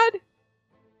pretty bad?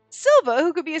 Silva,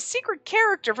 who could be a secret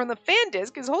character from the fan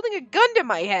disc, is holding a gun to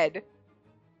my head.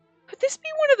 Could this be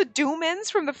one of the Doom ends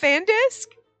from the fan disc?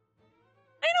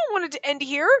 I don't want it to end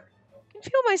here. I can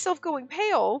feel myself going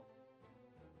pale.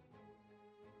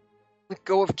 Let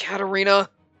go of Katerina.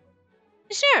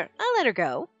 Sure, I'll let her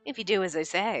go, if you do as I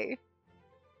say.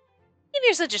 If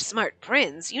you're such a smart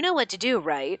prince, you know what to do,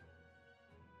 right?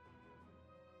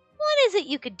 What is it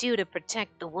you could do to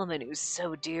protect the woman who's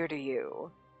so dear to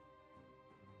you?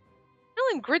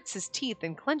 Alan grits his teeth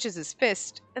and clenches his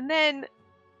fist, and then...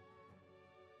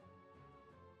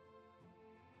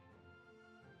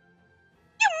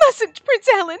 You mustn't, Prince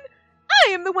Alan!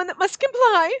 I am the one that must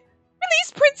comply!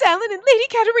 Release Prince Alan and Lady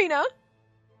Katerina!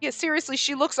 Yeah, seriously,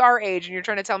 she looks our age, and you're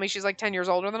trying to tell me she's like 10 years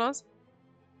older than us?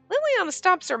 Liliana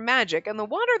stops her magic, and the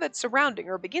water that's surrounding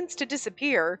her begins to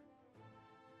disappear.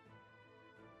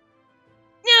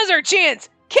 Now's our chance!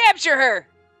 Capture her!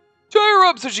 Tie her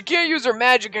up so she can't use her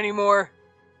magic anymore.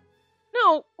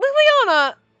 No,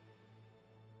 Liliana!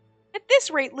 At this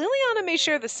rate, Liliana may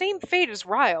share the same fate as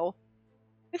Ryle.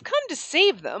 I've come to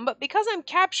save them, but because I'm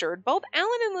captured, both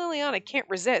Alan and Liliana can't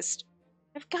resist.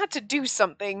 I've got to do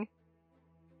something.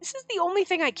 This is the only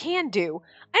thing I can do.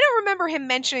 I don't remember him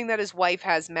mentioning that his wife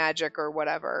has magic or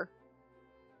whatever.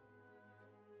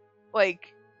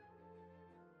 Like,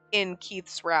 in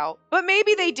Keith's route. But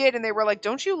maybe they did and they were like,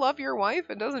 don't you love your wife?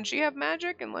 And doesn't she have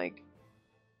magic? And like,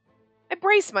 I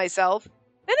brace myself.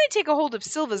 Then I take a hold of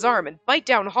Silva's arm and bite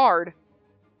down hard.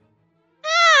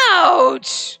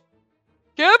 Ouch!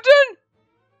 Captain?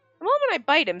 The moment I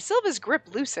bite him, Silva's grip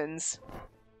loosens.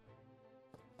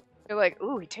 They're like,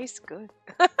 ooh, he tastes good.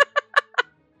 I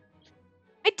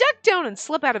duck down and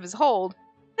slip out of his hold.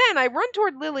 Then I run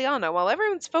toward Liliana while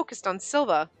everyone's focused on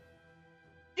Silva.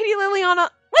 Lady Liliana,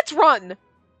 let's run!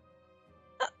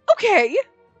 Okay.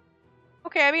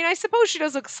 Okay, I mean, I suppose she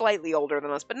does look slightly older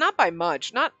than us, but not by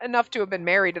much. Not enough to have been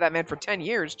married to that man for 10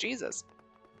 years, Jesus.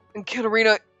 And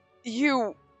Katerina,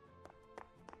 you...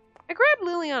 I grab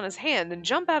Liliana's hand and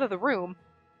jump out of the room.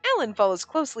 Alan follows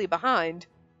closely behind.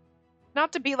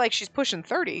 Not to be like she's pushing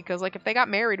 30, because like if they got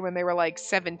married when they were like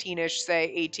 17-ish, say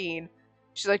 18,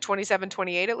 she's like 27,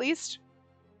 28 at least.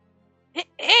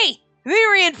 Hey,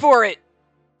 they're in for it!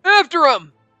 After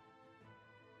him!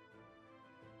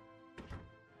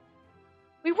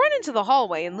 We run into the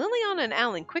hallway, and Liliana and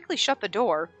Alan quickly shut the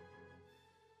door.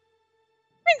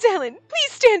 Prince Alan,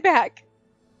 please stand back!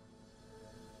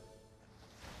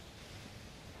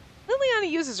 Liliana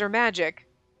uses her magic.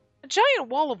 A giant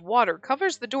wall of water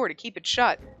covers the door to keep it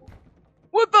shut.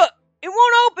 What the? It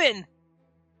won't open!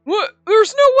 What?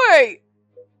 There's no way!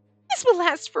 This will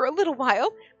last for a little while.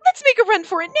 Let's make a run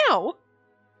for it now.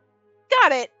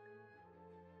 Got it.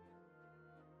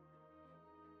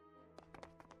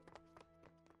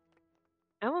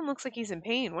 Alan looks like he's in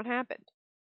pain. What happened?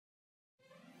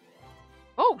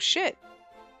 Oh, shit.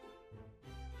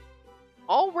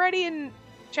 Already in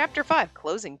Chapter 5,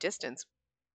 closing distance.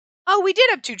 Oh, we did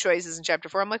have 2 choices in Chapter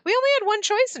 4. I'm like, we only had 1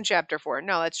 choice in Chapter 4.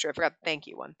 No, that's true. I forgot the thank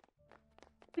you one.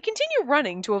 We continue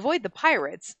running to avoid the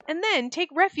pirates, and then take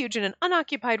refuge in an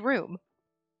unoccupied room.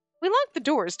 We lock the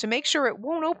doors to make sure it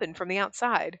won't open from the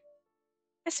outside.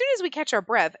 As soon as we catch our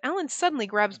breath, Alan suddenly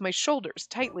grabs my shoulders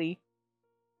tightly.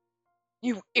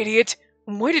 You idiot!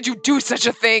 Why did you do such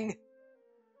a thing?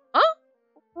 Huh?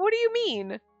 What do you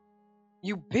mean?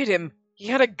 You bit him. He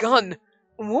had a gun.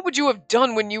 What would you have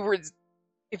done when you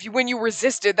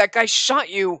resisted, that guy shot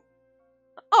you?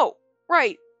 Oh,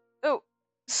 right. Oh,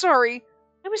 sorry.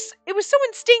 It was so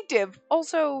instinctive.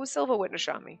 Also, Silva wouldn't have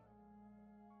shot me.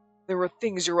 There are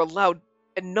things you're allowed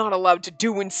and not allowed to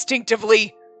do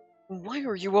instinctively. Why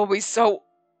are you always so...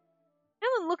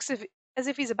 Alan looks as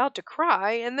if he's about to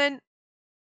cry, and then...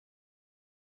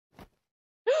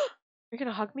 You're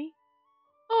gonna hug me?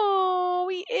 Oh,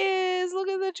 he is. Look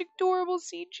at such adorable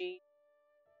CG.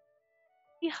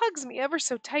 He hugs me ever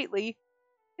so tightly.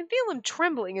 I can feel him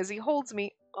trembling as he holds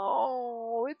me.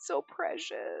 Oh, it's so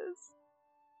precious.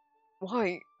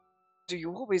 Why do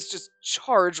you always just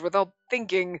charge without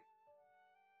thinking?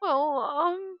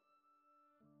 Well,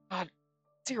 God,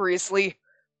 seriously?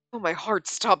 Oh, my heart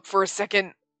stopped for a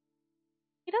second.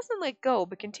 He doesn't let go,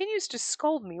 but continues to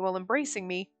scold me while embracing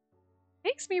me.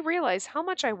 Makes me realize how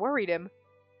much I worried him.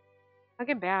 Hug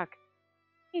him back.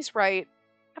 He's right.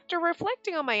 After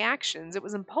reflecting on my actions, it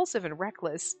was impulsive and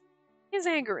reckless. His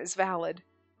anger is valid.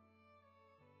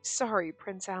 Sorry,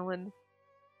 Prince Alan.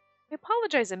 I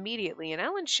apologize immediately, and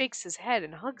Alan shakes his head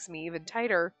and hugs me even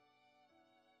tighter.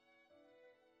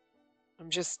 I'm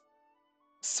just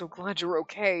so glad you're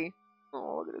okay.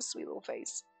 Oh, look at his sweet little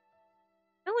face.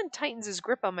 Alan tightens his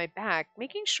grip on my back,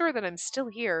 making sure that I'm still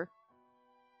here.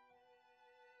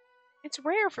 It's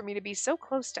rare for me to be so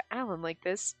close to Alan like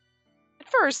this. At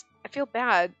first, I feel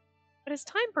bad, but as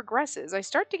time progresses, I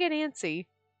start to get antsy.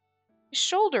 His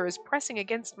shoulder is pressing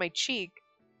against my cheek.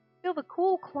 I feel the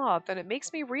cool cloth, and it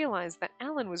makes me realize that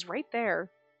Alan was right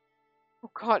there. Oh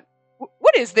God,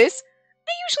 what is this?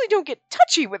 I usually don't get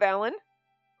touchy with Alan.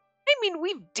 I mean,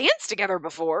 we've danced together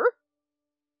before.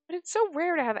 But it's so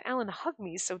rare to have Alan hug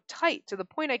me so tight to the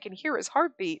point I can hear his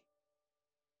heartbeat.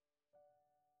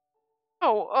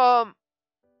 Oh,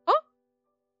 huh?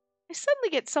 I suddenly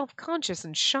get self-conscious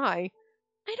and shy.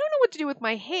 I don't know what to do with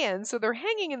my hands, so they're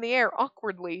hanging in the air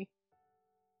awkwardly.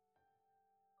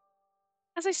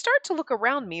 As I start to look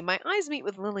around me, my eyes meet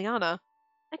with Liliana.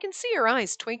 I can see her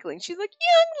eyes twinkling. She's like,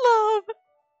 young love!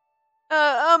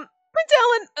 Prince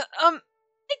Alan,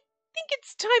 I think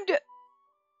it's time to...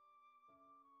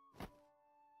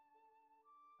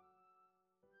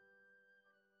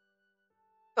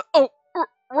 Oh,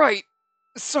 right.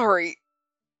 Sorry.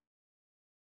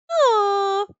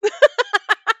 Aww.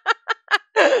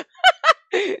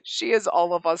 She is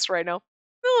all of us right now.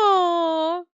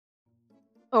 Aww.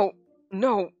 Oh,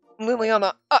 no.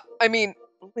 Liliana, I mean,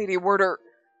 Lady Werder,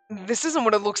 this isn't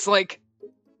what it looks like.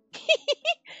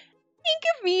 Think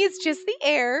of me as just the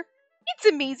heir. It's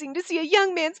amazing to see a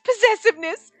young man's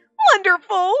possessiveness.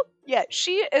 Wonderful. Yeah,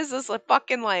 she is this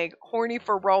fucking like horny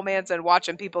for romance and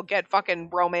watching people get fucking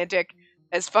romantic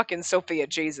as fucking Sophia.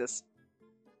 Jesus.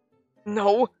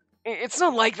 No, it's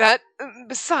not like that.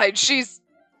 Besides, she's...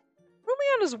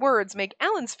 Liliana's words make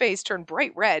Alan's face turn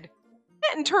bright red.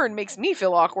 That in turn makes me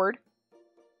feel awkward.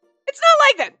 It's not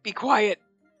like that. Be quiet.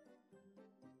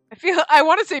 I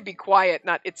want to say be quiet,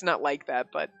 not it's not like that,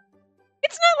 but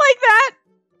it's not like that.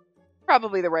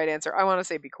 Probably the right answer. I want to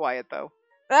say be quiet though.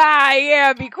 Ah,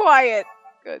 yeah, be quiet.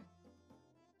 Good.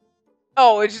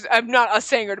 Oh, it's just, I'm not us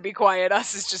saying her to be quiet.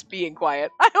 Us is just being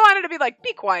quiet. I wanted to be like,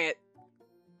 be quiet.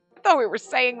 I thought we were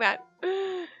saying that.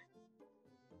 Oh,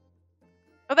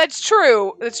 that's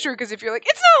true. That's true, because if you're like,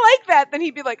 it's not like that, then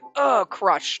he'd be like,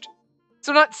 crushed.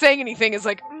 So not saying anything is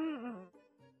like, I'm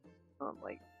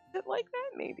like, is it like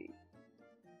that? Maybe.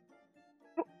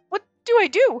 What do I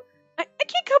do? I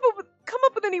can't come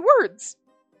up with any words.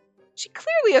 She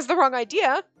clearly has the wrong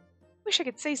idea. Wish I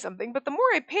could say something, but the more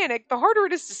I panic, the harder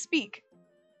it is to speak.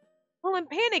 While I'm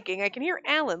panicking, I can hear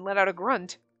Alan let out a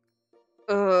grunt.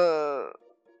 My,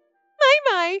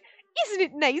 isn't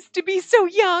it nice to be so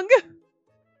young?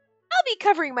 I'll be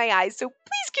covering my eyes, so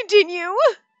please continue.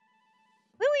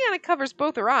 Liliana covers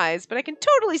both her eyes, but I can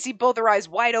totally see both her eyes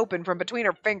wide open from between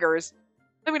her fingers.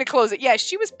 I'm gonna close it. Yeah,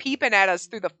 she was peeping at us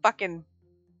through the fucking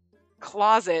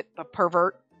closet, the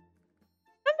pervert.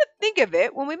 Come to think of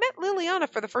it, when we met Liliana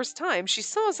for the first time, she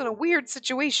saw us in a weird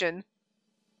situation.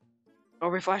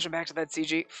 Are we flashing back to that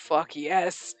CG? Fuck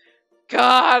yes.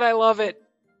 God, I love it.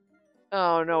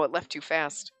 Oh no, it left too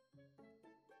fast.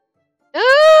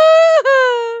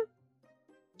 Ah!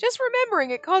 Just remembering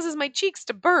it causes my cheeks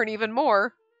to burn even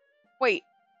more. Wait,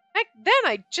 back then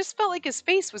I just felt like his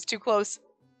face was too close.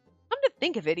 Come to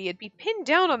think of it, he'd be pinned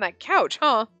down on that couch,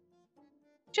 huh?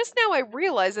 Just now I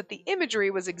realized that the imagery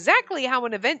was exactly how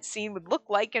an event scene would look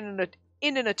like in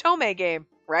an Otome game,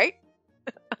 right?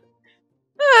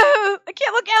 I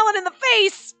can't look Alan in the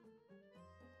face!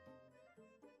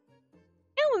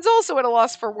 Alan's also at a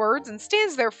loss for words and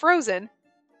stands there frozen.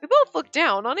 We both look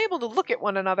down, unable to look at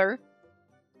one another.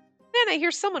 Then I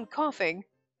hear someone coughing.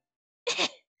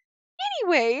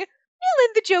 Anyway, we'll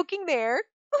end the joking there.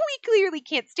 We clearly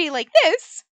can't stay like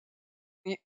this.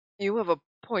 You have a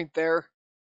point there.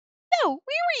 So, where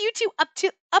were you two up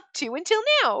to until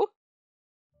now?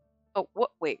 Oh,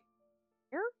 what? Wait.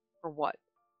 Where or what?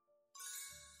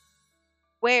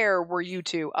 Where were you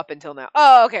two up until now?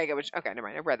 Oh, okay, okay, never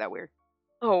mind. I read that weird.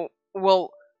 Oh,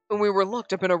 well, when we were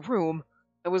locked up in a room,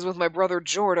 I was with my brother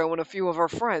Jordo and a few of our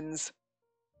friends.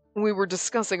 We were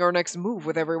discussing our next move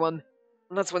with everyone,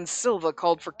 and that's when Silva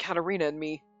called for Katarina and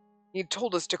me. He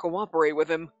told us to cooperate with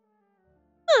him.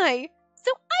 Hi,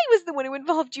 so I was the one who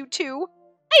involved you two.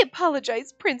 I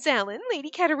apologize, Prince Alan, Lady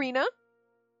Katarina.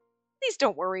 Please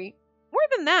don't worry. More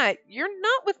than that, you're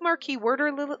not with Marquis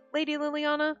Werder, Lady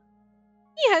Liliana?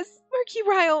 Yes, Marquis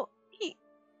Ryle. He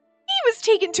was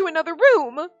taken to another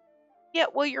room. Yeah,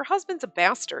 well, your husband's a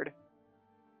bastard.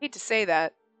 Hate to say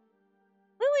that.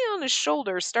 Liliana's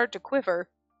shoulders start to quiver.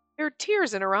 There are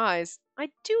tears in her eyes. I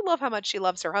do love how much she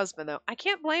loves her husband, though. I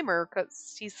can't blame her,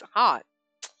 because he's hot.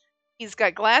 He's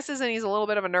got glasses and he's a little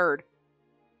bit of a nerd.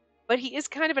 But he is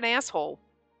kind of an asshole.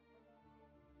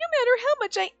 No matter how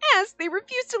much I asked, they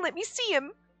refused to let me see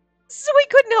him. So I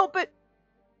couldn't help it.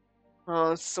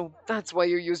 So that's why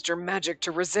you used your magic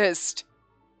to resist.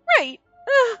 Right.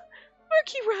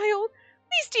 Marquis Ryle,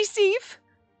 please stay safe.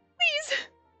 Please,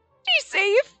 stay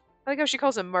safe. I like how she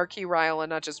calls him Marquis Ryle and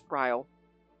not just Ryle.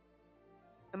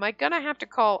 Am I gonna have to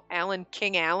call Alan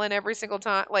King Alan every single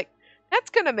time? Like, that's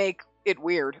gonna make it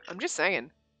weird. I'm just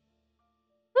saying.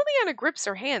 Liliana grips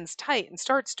her hands tight and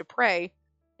starts to pray.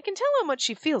 I can tell how much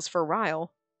she feels for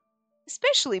Ryle.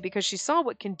 Especially because she saw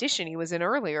what condition he was in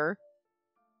earlier.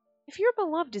 If your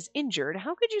beloved is injured,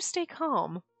 how could you stay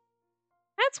calm?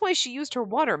 That's why she used her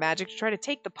water magic to try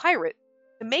to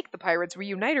make the pirates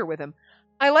reunite her with him.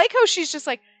 I like how she's just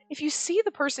like, if you see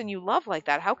the person you love like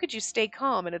that, how could you stay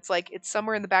calm? And it's like, it's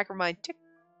somewhere in the back of her mind, tick,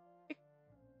 tick,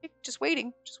 tick, just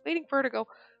waiting for her to go.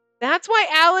 That's why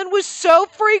Alan was so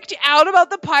freaked out about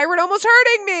the pirate almost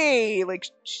hurting me. Like,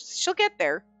 she'll get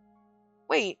there.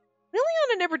 Wait,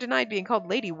 Liliana never denied being called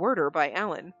Lady Werder by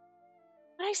Alan.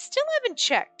 But I still haven't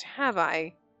checked, have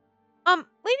I?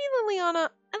 Lady Liliana,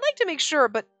 I'd like to make sure,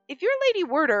 but if you're Lady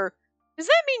Werder, does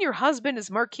that mean your husband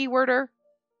is Marquis Werder?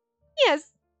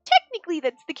 Yes, technically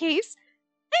that's the case.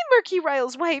 I'm Marquis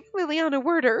Ryle's wife, Liliana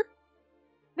Werder.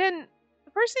 Then,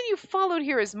 the person you followed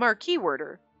here is Marquis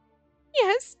Werder.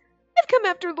 Yes, I've come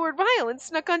after Lord Ryle and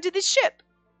snuck onto this ship.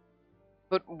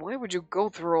 But why would you go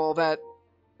through all that?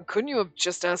 Couldn't you have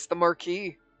just asked the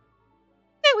Marquis?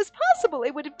 That was possible,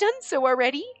 I would have done so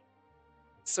already.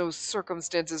 So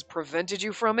circumstances prevented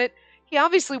you from it? He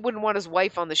obviously wouldn't want his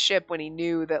wife on the ship when he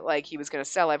knew that, like, he was going to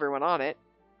sell everyone on it.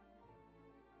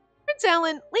 Prince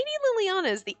Alan, Lady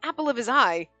Liliana is the apple of his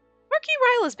eye. Marquis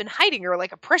Ryle has been hiding her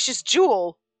like a precious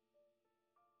jewel.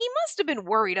 He must have been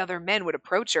worried other men would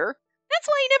approach her. That's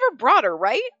why he never brought her,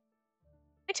 right?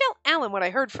 I tell Alan what I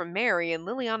heard from Mary, and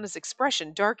Liliana's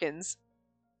expression darkens.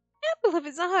 Apple of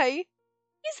his eye?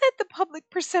 Is that the public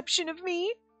perception of me?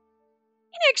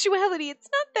 In actuality, it's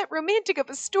not that romantic of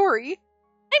a story.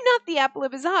 I'm not the apple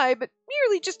of his eye, but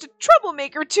merely just a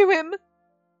troublemaker to him.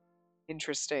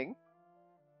 Interesting.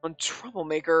 A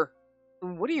troublemaker?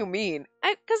 What do you mean?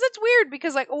 Because that's weird,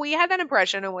 because, like, we had that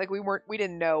impression, and, like, we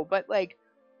didn't know, but, like,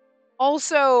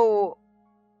 also,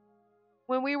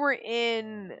 when we were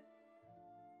in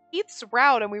Keith's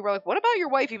route, and we were like, what about your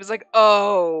wife? He was like,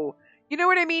 oh, You know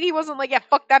what I mean? He wasn't like, yeah,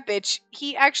 fuck that bitch.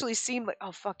 He actually seemed like,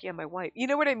 oh, fuck yeah, my wife. You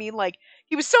know what I mean? Like,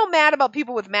 he was so mad about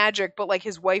people with magic, but like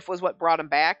his wife was what brought him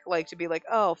back. Like, to be like,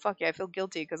 oh, fuck yeah, I feel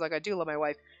guilty because like I do love my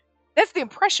wife. That's the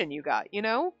impression you got, you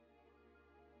know?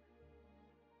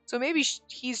 So maybe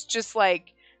he's just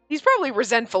like, he's probably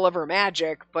resentful of her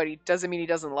magic, but he doesn't mean he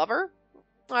doesn't love her.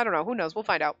 I don't know. Who knows? We'll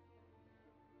find out.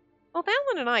 Both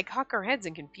Alan and I cock our heads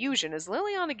in confusion as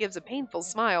Liliana gives a painful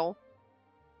smile.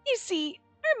 You see,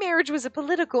 our marriage was a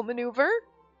political maneuver.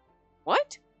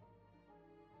 What?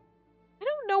 I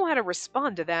don't know how to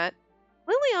respond to that.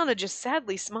 Liliana just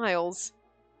sadly smiles.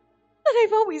 But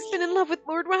I've always been in love with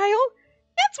Lord Ryle.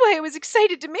 That's why I was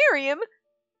excited to marry him.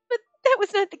 But that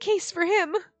was not the case for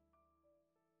him.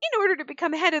 In order to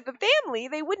become head of the family,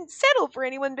 they wouldn't settle for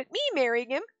anyone but me marrying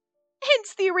him.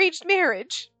 Hence the arranged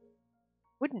marriage.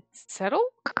 Wouldn't settle?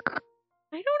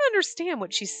 I don't understand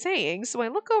what she's saying, so I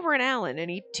look over at Alan, and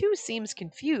he too seems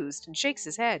confused and shakes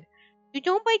his head. You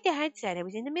don't bite the headset. I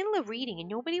was in the middle of reading, and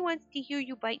nobody wants to hear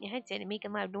you biting the headset and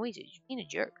making loud noises. You're being a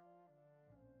jerk.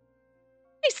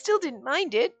 I still didn't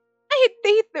mind it. I had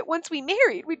faith that once we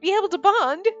married, we'd be able to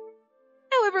bond.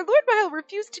 However, Lord Ryle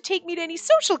refused to take me to any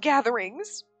social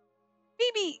gatherings.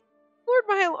 Maybe Lord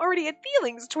Ryle already had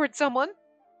feelings towards someone,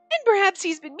 and perhaps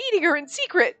he's been meeting her in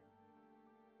secret.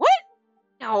 What?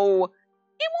 No.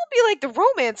 It won't be like the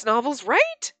romance novels,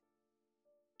 right?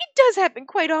 It does happen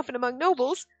quite often among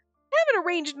nobles. Have an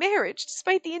arranged marriage,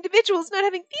 despite the individuals not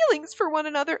having feelings for one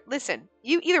another. Listen,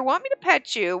 you either want me to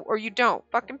pet you, or you don't.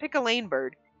 Fucking pick a lane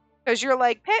bird. Because you're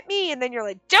like, pet me, and then you're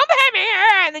like, don't pet me!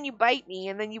 And then you bite me,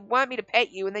 and then you want me to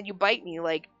pet you, and then you bite me.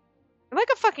 Like, you're like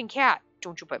a fucking cat.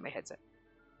 Don't you bite my headset.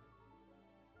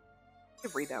 You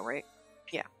can read that, right?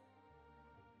 Yeah.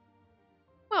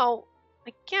 Well,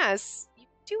 I guess you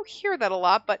do hear that a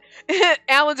lot, but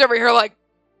Alan's over here like,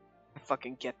 I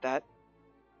fucking get that.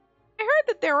 I heard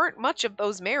that there aren't much of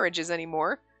those marriages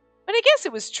anymore, but I guess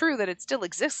it was true that it still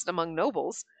exists among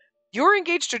nobles. You're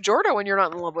engaged to Jordo and you're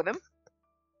not in love with him.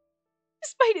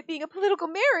 Despite it being a political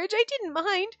marriage, I didn't mind.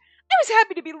 I was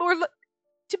happy to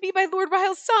be by Lord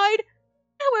Ryle's side.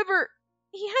 However,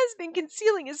 he has been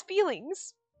concealing his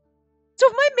feelings. So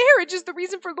if my marriage is the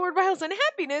reason for Lord Ryle's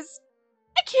unhappiness,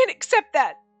 I can't accept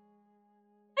that.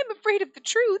 I'm afraid of the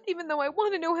truth, even though I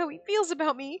want to know how he feels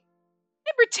about me.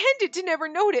 I pretended to never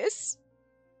notice.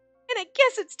 And I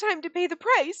guess it's time to pay the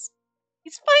price.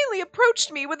 He's finally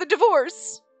approached me with a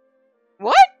divorce.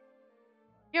 What?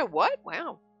 Yeah, what?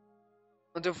 Wow.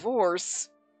 A divorce?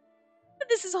 But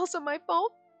this is also my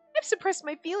fault. I've suppressed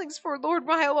my feelings for Lord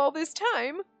Ryle all this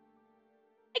time.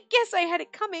 I guess I had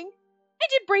it coming. I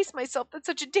did brace myself that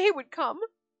such a day would come.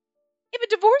 If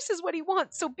a divorce is what he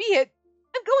wants, so be it.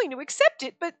 I'm going to accept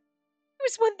it, but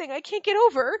there's one thing I can't get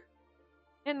over.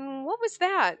 And what was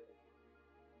that?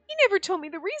 He never told me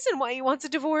the reason why he wants a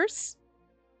divorce.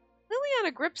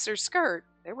 Liliana grips her skirt.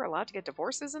 They were allowed to get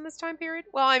divorces in this time period?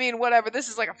 Well, I mean, whatever. This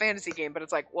is like a fantasy game, but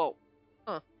it's like, whoa.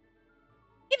 Huh.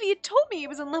 If he had told me he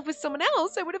was in love with someone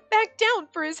else, I would have backed down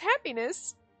for his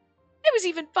happiness. I was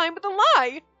even fine with a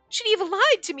lie. Should he have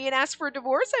lied to me and asked for a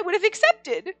divorce, I would have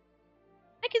accepted.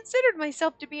 I considered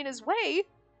myself to be in his way.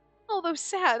 Although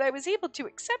sad, I was able to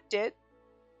accept it.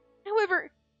 However,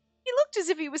 he looked as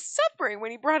if he was suffering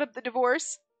when he brought up the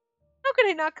divorce. How could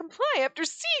I not comply after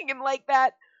seeing him like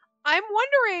that? I'm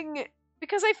wondering,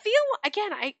 because I feel,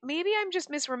 again, maybe I'm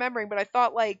just misremembering, but I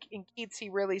thought like in Keats he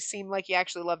really seemed like he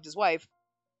actually loved his wife,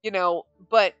 you know,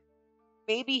 but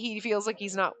maybe he feels like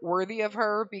he's not worthy of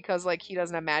her because like he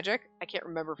doesn't have magic. I can't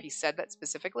remember if he said that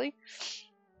specifically.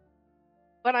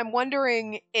 But I'm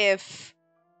wondering if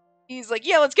he's like,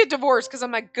 yeah, let's get divorced because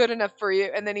I'm not good enough for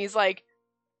you. And then he's like,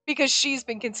 because she's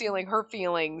been concealing her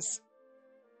feelings,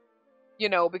 you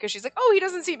know, because she's like, oh, he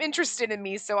doesn't seem interested in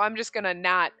me, so I'm just going to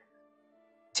not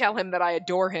tell him that I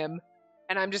adore him.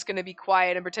 And I'm just going to be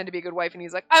quiet and pretend to be a good wife. And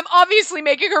he's like, I'm obviously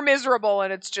making her miserable.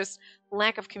 And it's just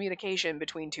lack of communication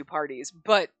between two parties.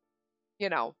 But, you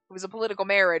know, it was a political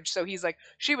marriage. So he's like,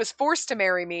 she was forced to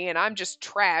marry me and I'm just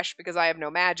trash because I have no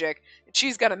magic. And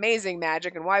she's got amazing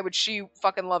magic. And why would she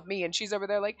fucking love me? And she's over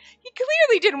there like, he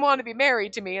clearly didn't want to be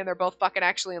married to me. And they're both fucking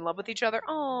actually in love with each other.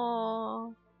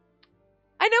 Aww.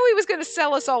 I know he was going to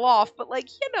sell us all off, but like,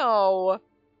 you know,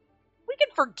 we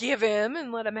can forgive him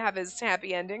and let him have his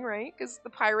happy ending, right? Because the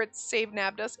pirates saved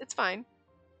nabbed us. It's fine.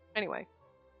 Anyway.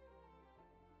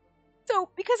 So,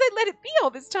 because I let it be all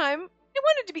this time, I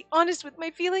wanted to be honest with my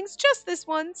feelings just this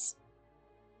once.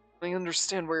 I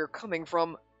understand where you're coming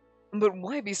from, but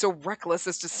why be so reckless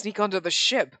as to sneak onto the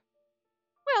ship?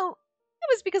 Well, that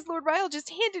was because Lord Ryle just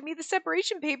handed me the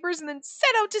separation papers and then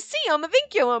set out to sea on the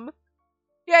vinculum.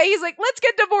 Yeah, he's like, let's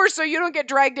get divorced so you don't get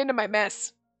dragged into my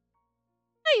mess.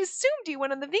 I assumed you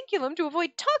went on the vinculum to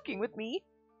avoid talking with me,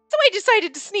 so I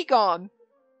decided to sneak on.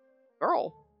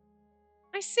 Girl.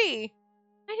 I see.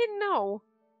 I didn't know.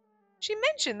 She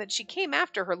mentioned that she came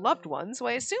after her loved one, so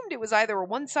I assumed it was either a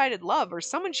one-sided love or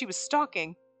someone she was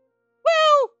stalking.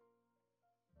 Well,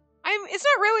 it's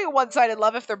not really a one-sided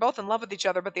love if they're both in love with each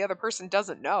other, but the other person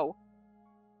doesn't know.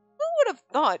 Who would have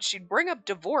thought she'd bring up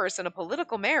divorce and a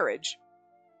political marriage?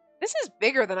 This is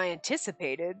bigger than I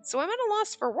anticipated, so I'm at a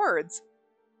loss for words.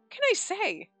 What can I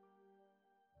say?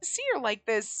 To see her like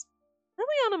this,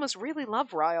 Liliana must really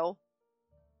love Ryle.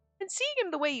 And seeing him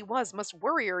the way he was must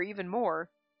worry her even more.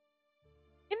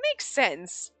 It makes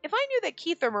sense. If I knew that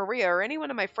Keith or Maria or any one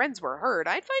of my friends were hurt,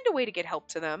 I'd find a way to get help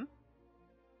to them.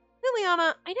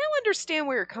 Liliana, I now understand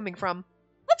where you're coming from.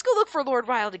 Let's go look for Lord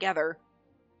Ryle together.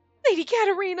 Lady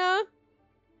Katerina!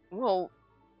 Well,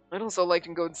 I'd also like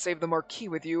to go and save the Marquis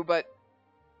with you, but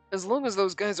as long as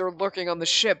those guys are lurking on the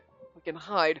ship, we can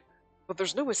hide. But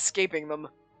there's no escaping them.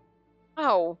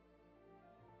 Oh.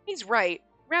 He's right.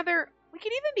 Rather, we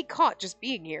could even be caught just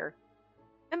being here.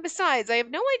 And besides, I have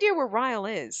no idea where Ryle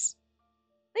is.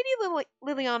 Lady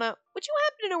Liliana, would you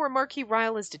happen to know where Marquis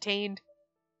Ryle is detained?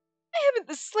 I haven't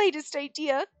the slightest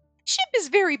idea. The ship is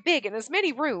very big and has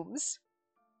many rooms.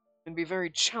 It'd be very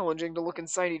challenging to look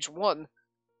inside each one,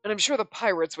 and I'm sure the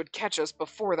pirates would catch us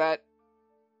before that.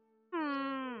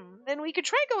 Then we could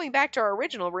try going back to our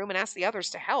original room and ask the others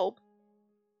to help.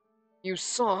 You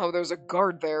saw how there's a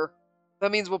guard there.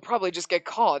 That means we'll probably just get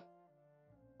caught.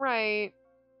 Right.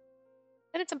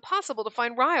 Then it's impossible to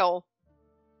find Ryle.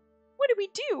 What do we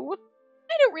do?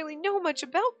 I don't really know much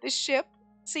about this ship.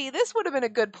 See, this would have been a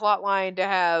good plot line to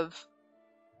have,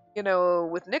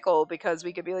 with Nickel, because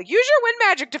we could be like, use your wind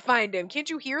magic to find him. Can't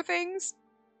you hear things?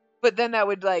 But then that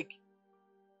would,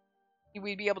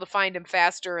 we'd be able to find him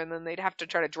faster, and then they'd have to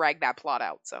try to drag that plot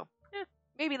out. So,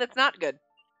 maybe that's not good.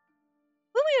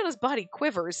 Liliana's body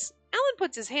quivers. Alan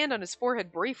puts his hand on his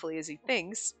forehead briefly as he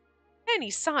thinks. Then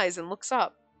he sighs and looks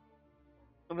up.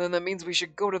 And then that means we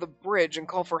should go to the bridge and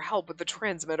call for help with the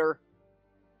transmitter.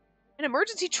 An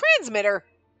emergency transmitter?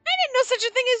 I didn't know such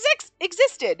a thing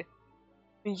existed.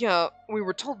 Yeah, we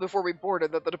were told before we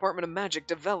boarded that the Department of Magic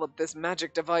developed this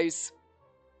magic device.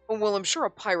 Well, I'm sure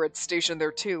a pirate's stationed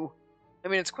there too. I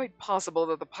mean, it's quite possible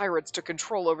that the pirates took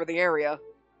control over the area.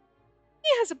 He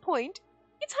has a point.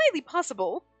 It's highly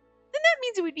possible. Then that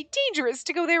means it would be dangerous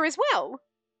to go there as well.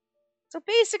 So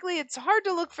basically, it's hard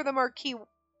to look for the Marquis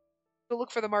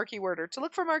Werder. To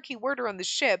look for Marquis Werder on the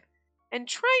ship, and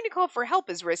trying to call for help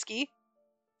is risky.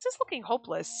 This is looking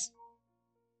hopeless.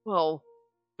 Well,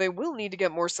 they will need to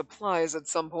get more supplies at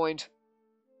some point.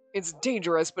 It's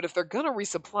dangerous, but if they're gonna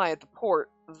resupply at the port,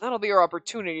 that'll be our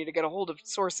opportunity to get a hold of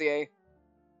Sorcier.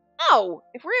 Oh,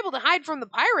 if we're able to hide from the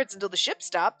pirates until the ship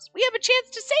stops, we have a chance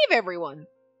to save everyone.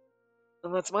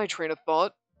 And that's my train of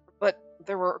thought. But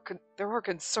there are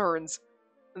concerns.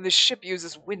 The ship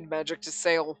uses wind magic to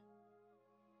sail.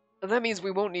 And that means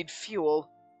we won't need fuel.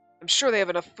 I'm sure they have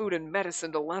enough food and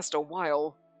medicine to last a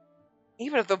while.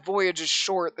 Even if the voyage is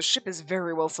short, the ship is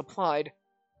very well supplied.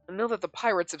 And now that the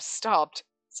pirates have stopped,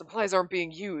 supplies aren't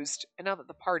being used. And now that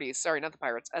the parties, sorry, not the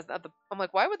pirates. I'm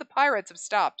like, why would the pirates have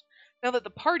stopped? Now that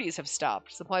the parties have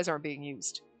stopped, supplies aren't being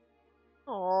used.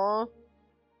 Aww.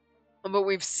 But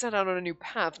we've set out on a new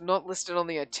path not listed on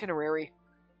the itinerary.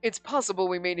 It's possible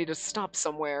we may need to stop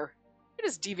somewhere. It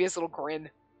is devious little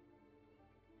grin.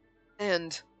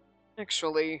 And,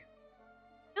 actually...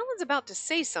 Alan's about to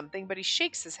say something, but he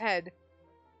shakes his head.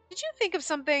 Did you think of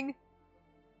something?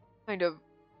 Kind of,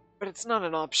 but it's not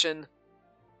an option.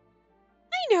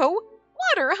 I know!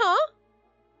 Water, huh?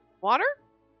 Water?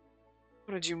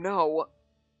 How did you know?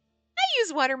 I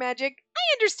use water magic.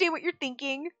 I understand what you're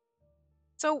thinking.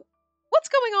 So, what's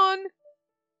going on?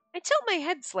 I tilt my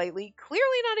head slightly,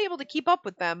 clearly not able to keep up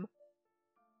with them.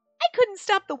 I couldn't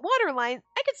stop the water line.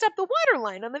 I could stop the water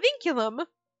line on the vinculum.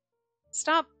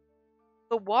 Stop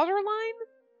the water line?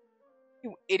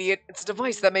 You idiot. It's a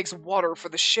device that makes water for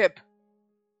the ship.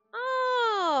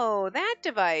 Oh, that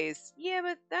device. Yeah,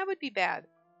 but that would be bad.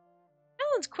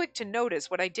 Alan's quick to notice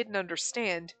what I didn't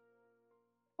understand.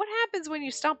 What happens when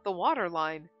you stop the water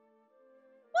line?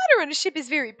 Water on a ship is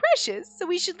very precious, so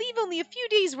we should leave only a few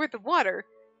days' worth of water,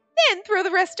 then throw the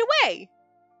rest away.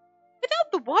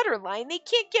 Without the water line, they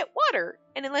can't get water,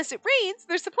 and unless it rains,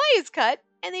 their supply is cut,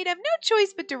 and they'd have no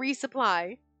choice but to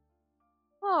resupply.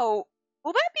 Oh,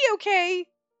 will that be okay?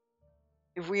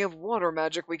 If we have water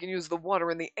magic, we can use the water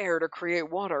in the air to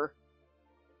create water.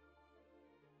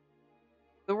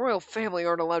 The royal family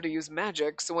aren't allowed to use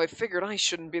magic, so I figured I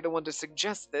shouldn't be the one to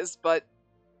suggest this, but...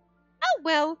 Oh,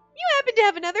 well, you happen to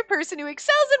have another person who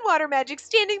excels in water magic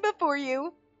standing before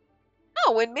you.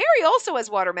 Oh, and Mary also has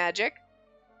water magic.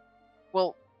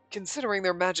 Well, considering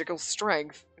their magical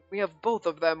strength, if we have both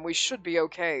of them, we should be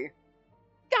okay.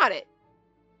 Got it.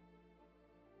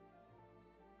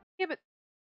 Yeah, but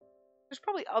there's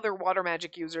probably other water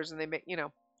magic users and they may,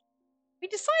 we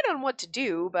decide on what to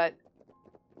do, but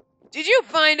Did you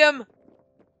find him?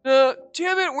 Damn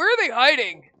it, where are they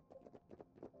hiding?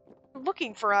 they're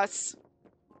looking for us.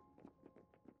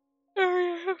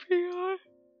 Area FBI.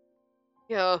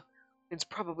 Yeah, it's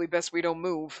probably best we don't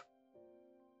move.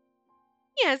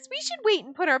 Yes, we should wait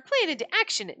and put our plan into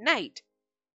action at night.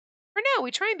 For now,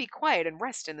 we try and be quiet and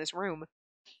rest in this room.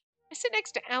 I sit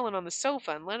next to Alan on the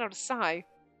sofa and let out a sigh.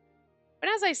 But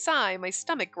as I sigh, my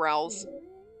stomach growls.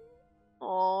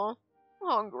 Aw,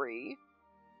 hungry.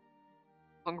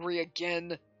 Hungry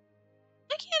again?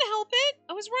 I can't help it.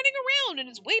 I was running around and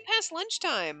it's way past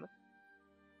lunchtime.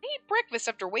 I ate breakfast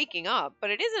after waking up, but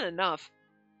it isn't enough.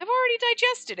 I've already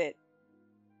digested it.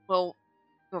 Well,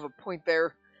 you have a point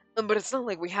there. But it's not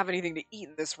like we have anything to eat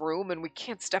in this room and we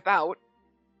can't step out.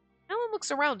 Alan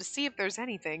looks around to see if there's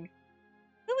anything.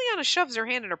 Liliana shoves her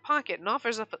hand in her pocket and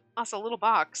offers us a little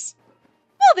box.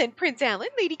 Well then, Prince Alan,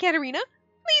 Lady Katerina,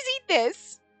 please eat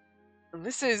this. And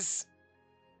this is...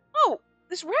 Oh,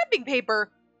 this wrapping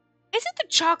paper. Is it the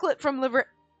chocolate from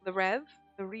Larive?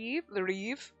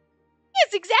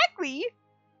 Yes, exactly.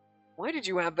 Why did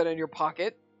you have that in your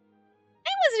pocket? I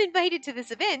wasn't invited to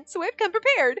this event, so I've come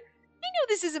prepared. I know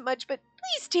this isn't much, but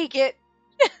please take it.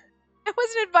 I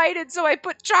wasn't invited, so I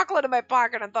put chocolate in my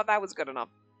pocket and thought that was good enough.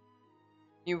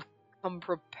 You've come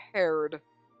prepared.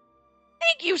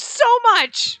 Thank you so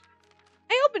much!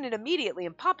 I open it immediately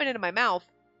and pop it into my mouth.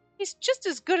 It's just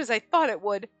as good as I thought it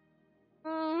would.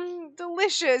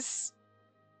 Delicious.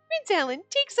 Prince Alan,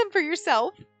 take some for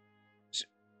yourself.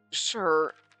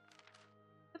 Sure.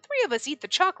 The three of us eat the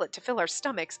chocolate to fill our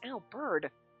stomachs. Ow, bird.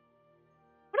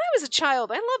 When I was a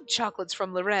child, I loved chocolates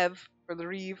from Larive,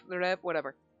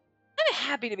 whatever. I'm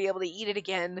happy to be able to eat it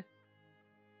again.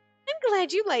 I'm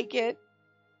glad you like it.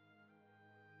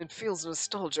 It feels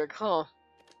nostalgic, huh?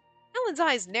 Alan's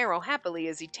eyes narrow happily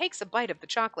as he takes a bite of the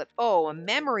chocolate. Oh, a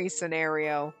memory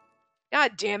scenario.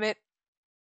 God damn it.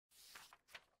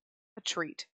 A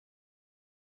treat.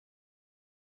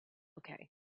 Okay.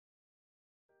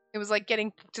 It was like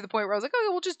getting to the point where I was like, oh,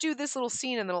 we'll just do this little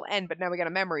scene and it'll end, but now we got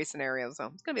a memory scenario, so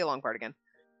it's gonna be a long part again.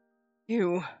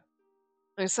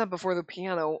 I sat before the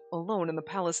piano, alone in the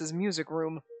palace's music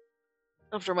room.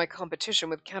 After my competition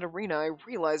with Katerina, I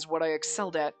realized what I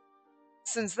excelled at.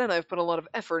 Since then, I've put a lot of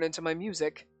effort into my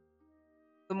music.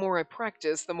 The more I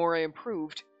practiced, the more I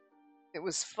improved. It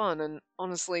was fun, and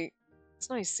honestly, it's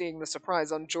nice seeing the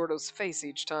surprise on Jordo's face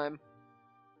each time.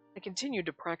 I continued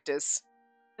to practice.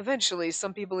 Eventually,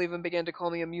 some people even began to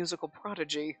call me a musical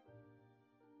prodigy.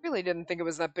 Really didn't think it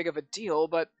was that big of a deal,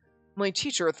 but my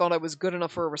teacher thought I was good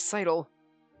enough for a recital.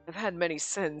 I've had many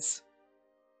since.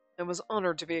 I was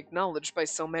honored to be acknowledged by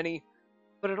so many,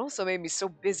 but it also made me so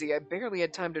busy I barely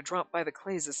had time to drop by the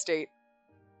Clay's estate.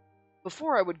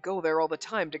 Before, I would go there all the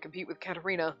time to compete with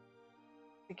Katerina.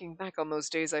 Thinking back on those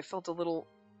days, I felt a little,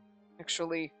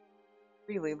 actually,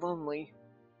 really lonely.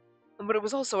 But it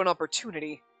was also an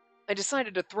opportunity. I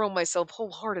decided to throw myself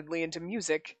wholeheartedly into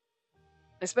music.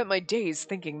 I spent my days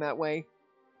thinking that way.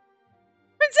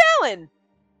 Prince Alan!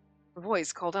 A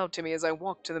voice called out to me as I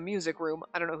walked to the music room.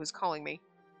 I don't know who's calling me.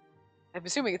 I'm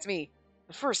assuming it's me.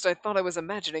 At first, I thought I was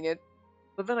imagining it,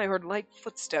 but then I heard light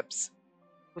footsteps.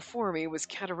 Before me was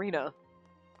Katerina.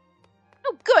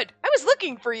 Oh, good. I was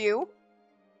looking for you.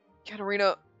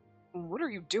 Katerina, what are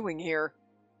you doing here?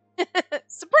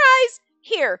 Surprise!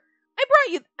 Here,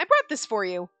 I brought this for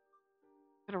you.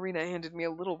 Katerina handed me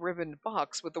a little ribboned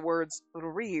box with the words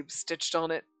Reeve stitched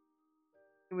on it.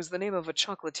 It was the name of a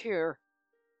chocolatier.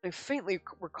 I faintly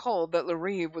recalled that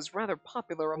Larive was rather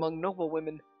popular among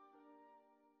noblewomen.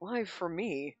 Why for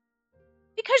me?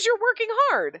 Because you're working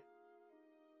hard.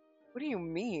 What do you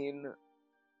mean?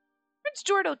 Prince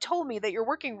Jordo told me that you're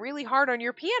working really hard on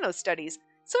your piano studies,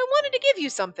 so I wanted to give you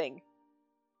something.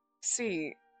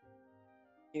 See,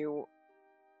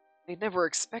 I never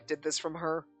expected this from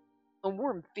her. A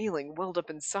warm feeling welled up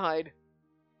inside.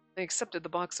 I accepted the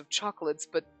box of chocolates,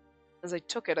 but as I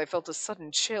took it, I felt a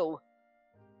sudden chill.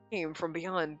 It came from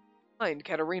behind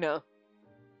Katerina.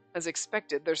 As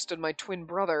expected, there stood my twin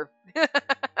brother.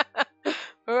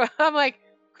 I'm like,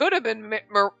 it could have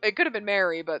been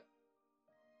Mary, but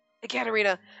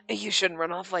Katerina, you shouldn't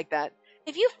run off like that.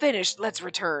 If you finished, let's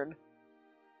return.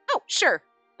 Oh, sure.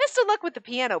 Best of luck with the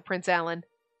piano, Prince Alan.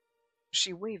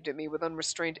 She waved at me with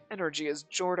unrestrained energy as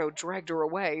Jordo dragged her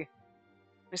away.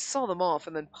 I saw them off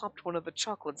and then popped one of the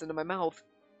chocolates into my mouth.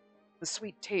 The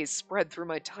sweet taste spread through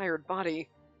my tired body.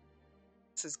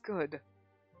 This is good.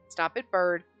 Stop it,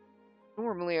 Bird.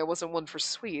 Normally I wasn't one for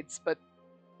sweets, but it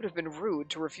would have been rude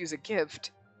to refuse a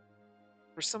gift.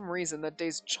 For some reason, that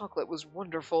day's chocolate was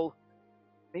wonderful.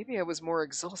 Maybe I was more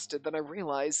exhausted than I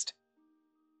realized.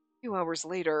 A few hours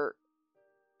later,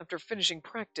 after finishing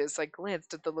practice, I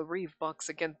glanced at the Larive box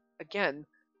again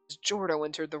as Jordo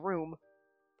entered the room.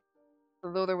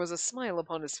 Though there was a smile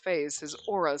upon his face, his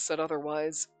aura said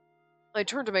otherwise. I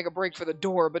turned to make a break for the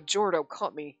door, but Jordo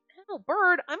caught me. Oh,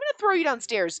 Bird, I'm gonna throw you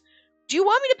downstairs. Do you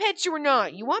want me to pet you or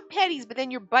not? You want petties, but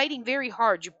then you're biting very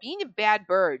hard. You're being a bad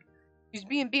bird. She's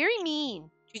being very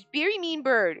mean. She's very mean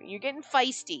bird. You're getting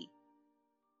feisty.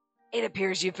 It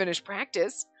appears you finished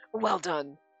practice. Well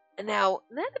done. And now,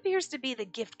 that appears to be the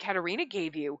gift Katerina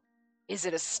gave you. Is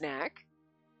it a snack?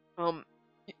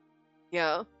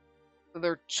 Yeah.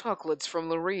 They're chocolates from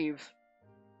Larive.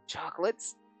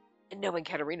 Chocolates? And knowing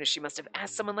Katerina, she must have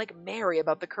asked someone like Mary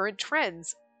about the current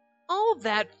trends. All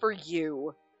that for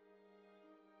you.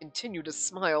 He continued to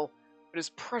smile, but his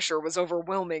pressure was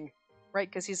overwhelming. Right,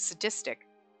 because he's sadistic.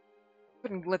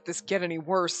 Couldn't let this get any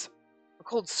worse. A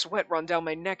cold sweat ran down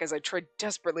my neck as I tried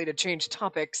desperately to change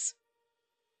topics.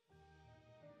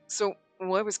 So,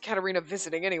 why was Katerina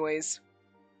visiting anyways?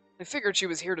 I figured she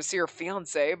was here to see her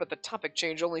fiancé, but the topic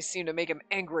change only seemed to make him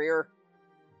angrier.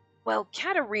 Well,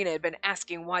 Katerina had been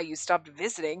asking why you stopped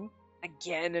visiting,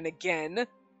 again and again.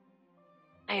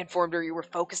 I informed her you were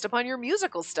focused upon your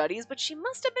musical studies, but she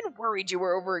must have been worried you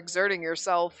were overexerting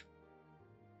yourself.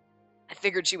 I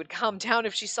figured she would calm down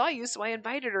if she saw you, so I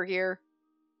invited her here.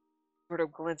 Roberto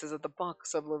glances at the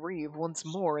box of Larive once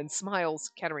more and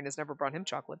smiles. Katerina's never brought him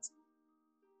chocolates.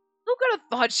 Who could have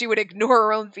thought she would ignore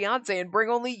her own fiancé and bring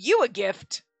only you a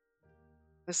gift?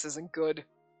 This isn't good.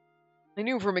 I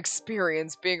knew from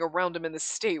experience being around him in this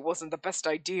state wasn't the best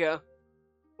idea.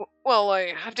 Well,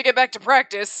 I have to get back to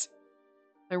practice.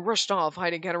 I rushed off,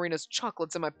 hiding Katerina's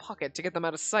chocolates in my pocket to get them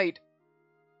out of sight.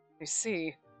 I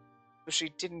see. So she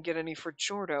didn't get any for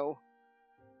Jordo.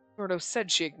 Jordo said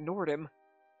she ignored him,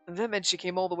 and that meant she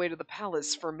came all the way to the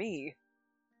palace for me.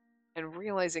 And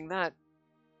realizing that,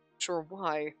 not sure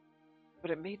why, but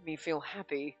it made me feel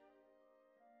happy.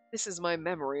 This is my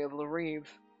memory of Larive.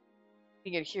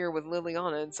 Being it here with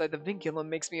Liliana inside the vinculum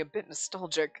makes me a bit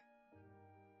nostalgic.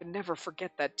 I can never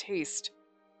forget that taste.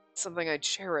 It's something I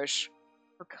cherish.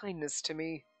 Her kindness to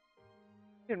me.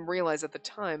 I didn't realize at the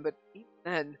time, but even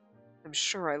then, I'm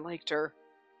sure I liked her.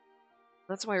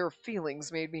 That's why her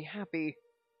feelings made me happy,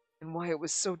 and why it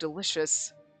was so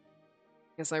delicious.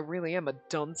 Guess I really am a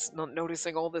dunce, not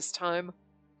noticing all this time.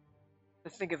 To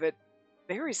think of it,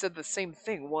 Mary said the same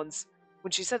thing once,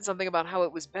 when she said something about how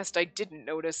it was best I didn't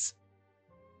notice.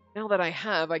 Now that I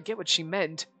have, I get what she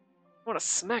meant. I want to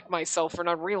smack myself for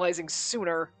not realizing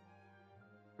sooner.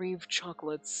 Larive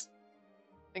chocolates.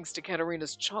 Thanks to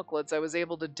Katerina's chocolates, I was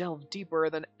able to delve deeper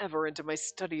than ever into my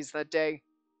studies that day.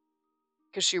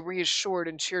 Because she reassured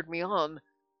and cheered me on,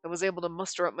 I was able to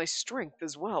muster up my strength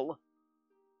as well.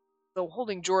 Though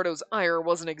holding Jordo's ire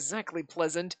wasn't exactly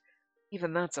pleasant,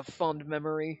 even that's a fond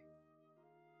memory.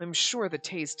 I'm sure the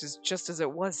taste is just as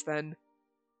it was then,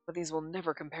 but these will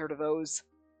never compare to those.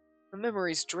 The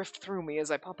memories drift through me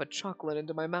as I pop a chocolate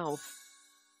into my mouth.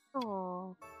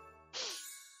 Aww.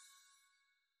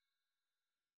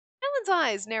 Alan's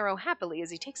eyes narrow happily as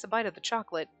he takes a bite of the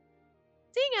chocolate.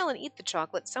 Seeing Alan eat the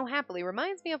chocolate so happily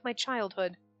reminds me of my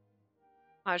childhood.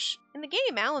 Hush, in the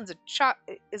game, Alan's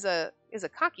is a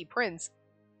cocky prince,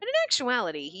 but in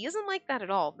actuality, he isn't like that at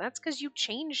all. That's because you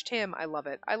changed him. I love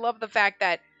it. I love the fact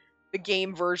that the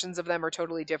game versions of them are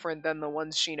totally different than the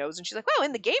ones she knows, and she's like, "Well,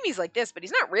 in the game he's like this, but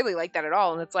he's not really like that at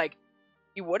all." And it's like,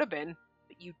 you would have been,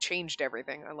 but you changed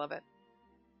everything. I love it.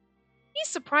 He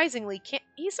surprisingly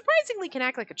can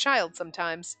act like a child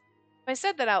sometimes. If I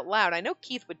said that out loud, I know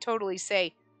Keith would totally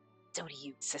say, "So do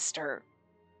you, sister."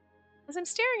 As I'm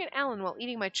staring at Alan while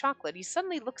eating my chocolate, he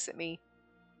suddenly looks at me.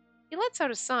 He lets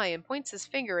out a sigh and points his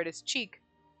finger at his cheek.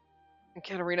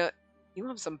 Katerina, you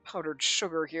have some powdered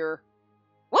sugar here.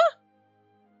 What?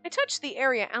 I touch the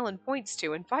area Alan points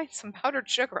to and find some powdered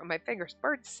sugar on my fingers.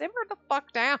 Bird, simmer the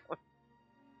fuck down. My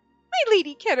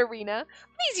lady Katerina,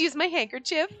 please use my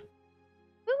handkerchief.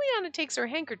 Liliana takes her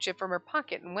handkerchief from her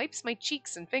pocket and wipes my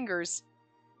cheeks and fingers.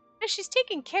 As she's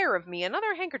taking care of me,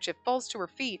 another handkerchief falls to her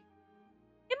feet.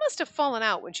 It must have fallen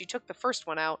out when she took the first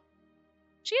one out.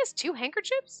 She has 2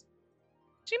 handkerchiefs?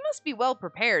 She must be well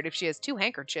prepared if she has 2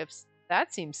 handkerchiefs.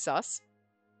 That seems sus.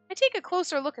 I take a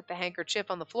closer look at the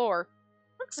handkerchief on the floor.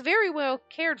 Looks very well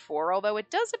cared for, although it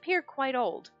does appear quite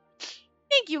old.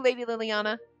 Thank you, Lady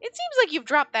Liliana. It seems like you've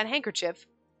dropped that handkerchief.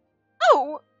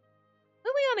 Oh!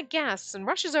 Liliana gasps and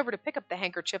rushes over to pick up the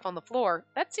handkerchief on the floor.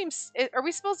 That seems... Is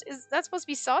that supposed to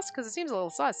be sus? Because it seems a little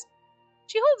sus.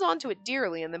 She holds on to it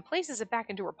dearly and then places it back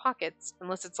into her pockets,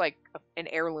 unless it's like an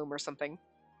heirloom or something.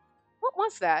 What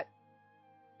was that?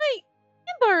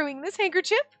 I'm borrowing this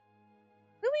handkerchief.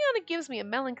 Liliana gives me a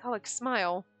melancholic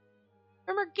smile.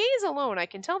 From her gaze alone, I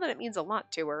can tell that it means a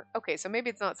lot to her. Okay, so maybe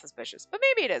it's not suspicious, but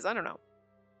maybe it is, I don't know.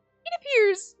 It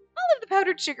appears all of the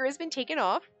powdered sugar has been taken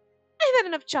off. I've had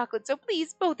enough chocolate, so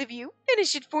please, both of you,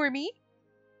 finish it for me.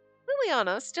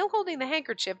 Liliana, still holding the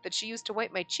handkerchief that she used to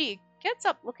wipe my cheek, gets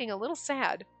up looking a little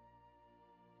sad.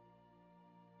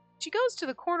 She goes to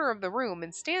the corner of the room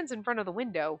and stands in front of the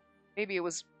window. Maybe it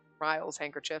was Ryle's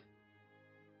handkerchief.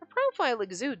 Her profile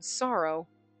exudes sorrow.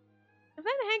 If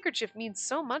that handkerchief means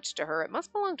so much to her, it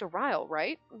must belong to Ryle,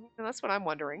 right? And that's what I'm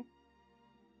wondering.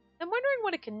 I'm wondering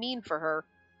what it can mean for her,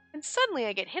 and suddenly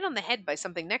I get hit on the head by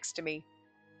something next to me.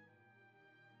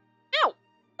 Ow!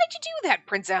 Why'd you do that,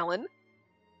 Prince Alan?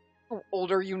 How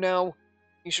old are you now?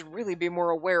 You should really be more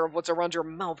aware of what's around your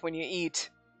mouth when you eat.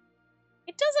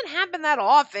 It doesn't happen that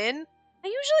often. I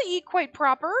usually eat quite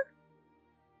proper.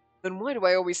 Then why do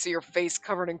I always see your face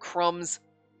covered in crumbs?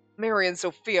 Mary and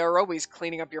Sophia are always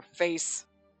cleaning up your face.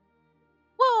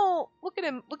 Well, look at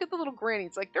him. Look at the little granny.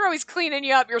 It's like, they're always cleaning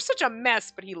you up. You're such a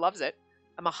mess, but he loves it.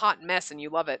 I'm a hot mess and you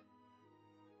love it.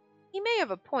 He may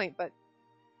have a point, but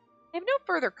I have no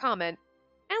further comment.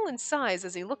 Alan sighs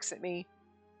as he looks at me.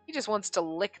 He just wants to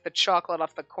lick the chocolate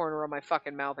off the corner of my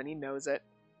fucking mouth, and he knows it.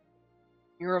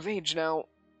 You're of age now.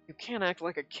 You can't act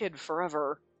like a kid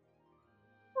forever.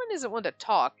 Alan isn't one to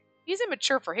talk. He's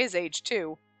immature for his age,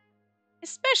 too.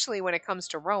 Especially when it comes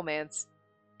to romance.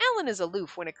 Alan is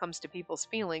aloof when it comes to people's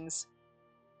feelings.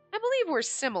 I believe we're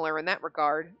similar in that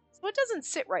regard, so it doesn't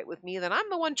sit right with me that I'm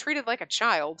the one treated like a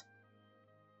child.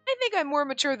 I think I'm more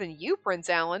mature than you, Prince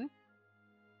Alan.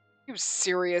 You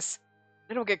serious?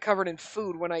 I don't get covered in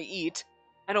food when I eat.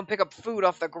 I don't pick up food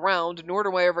off the ground, nor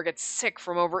do I ever get sick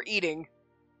from overeating. Not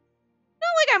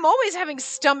like I'm always having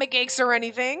stomach aches or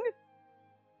anything.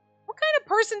 What kind of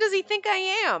person does he think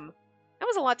I am? That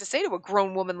was a lot to say to a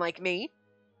grown woman like me.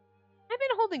 I've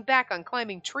been holding back on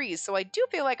climbing trees, so I do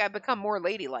feel like I've become more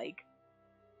ladylike.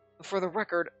 For the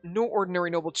record, no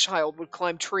ordinary noble child would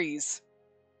climb trees.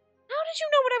 How did you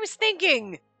know what I was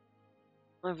thinking?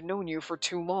 I've known you for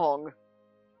too long.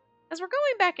 As we're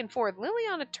going back and forth,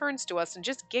 Liliana turns to us and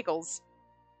just giggles.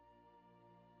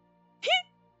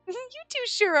 You two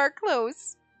sure are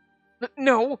close.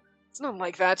 No, it's not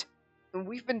like that.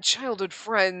 We've been childhood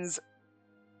friends.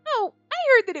 Oh, I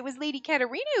heard that it was Lady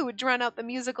Katerina who had drawn out the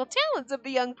musical talents of the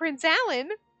young Prince Alan.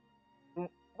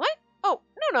 What? Oh,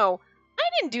 no. I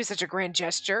didn't do such a grand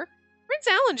gesture. Prince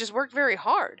Alan just worked very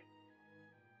hard.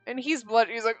 And he's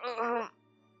like, ugh.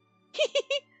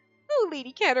 Oh,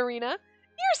 Lady Katerina,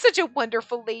 you're such a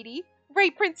wonderful lady.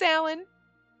 Right, Prince Alan?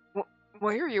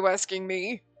 Why are you asking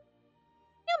me?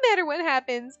 No matter what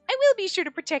happens, I will be sure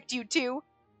to protect you too.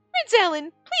 Prince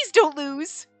Alan, please don't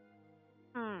lose.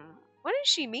 What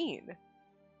does she mean?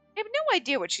 I have no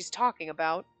idea what she's talking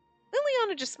about.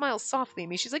 Liliana just smiles softly at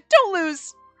me. She's like, don't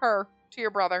lose her to your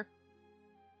brother.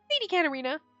 Lady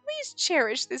Katerina, please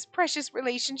cherish this precious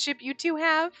relationship you two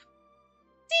have.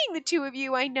 Seeing the two of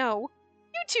you, I know.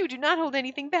 You two do not hold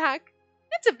anything back.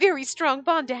 That's a very strong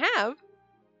bond to have.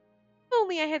 If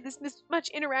only I had this much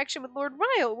interaction with Lord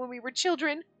Ryle when we were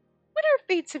children. But our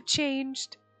fates have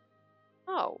changed.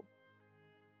 Oh.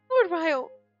 Lord Ryle,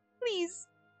 please,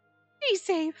 stay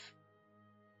safe.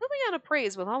 Liliana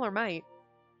prays with all her might.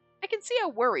 I can see how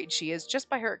worried she is just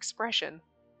by her expression.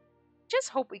 Just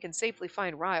hope we can safely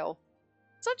find Ryle.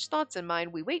 Such thoughts in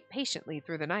mind, we wait patiently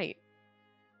through the night.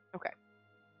 Okay.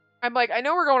 I'm like, I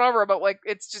know we're going over it, but like,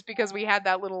 it's just because we had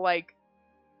that little like,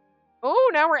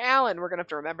 oh, now we're Alan. We're gonna have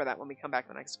to remember that when we come back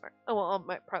the next part. Oh well,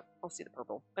 I'll see the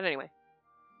purple. But anyway,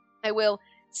 I will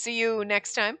see you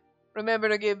next time. Remember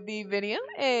to give the video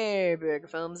a big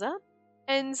thumbs up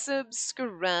and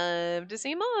subscribe to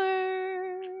see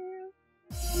more.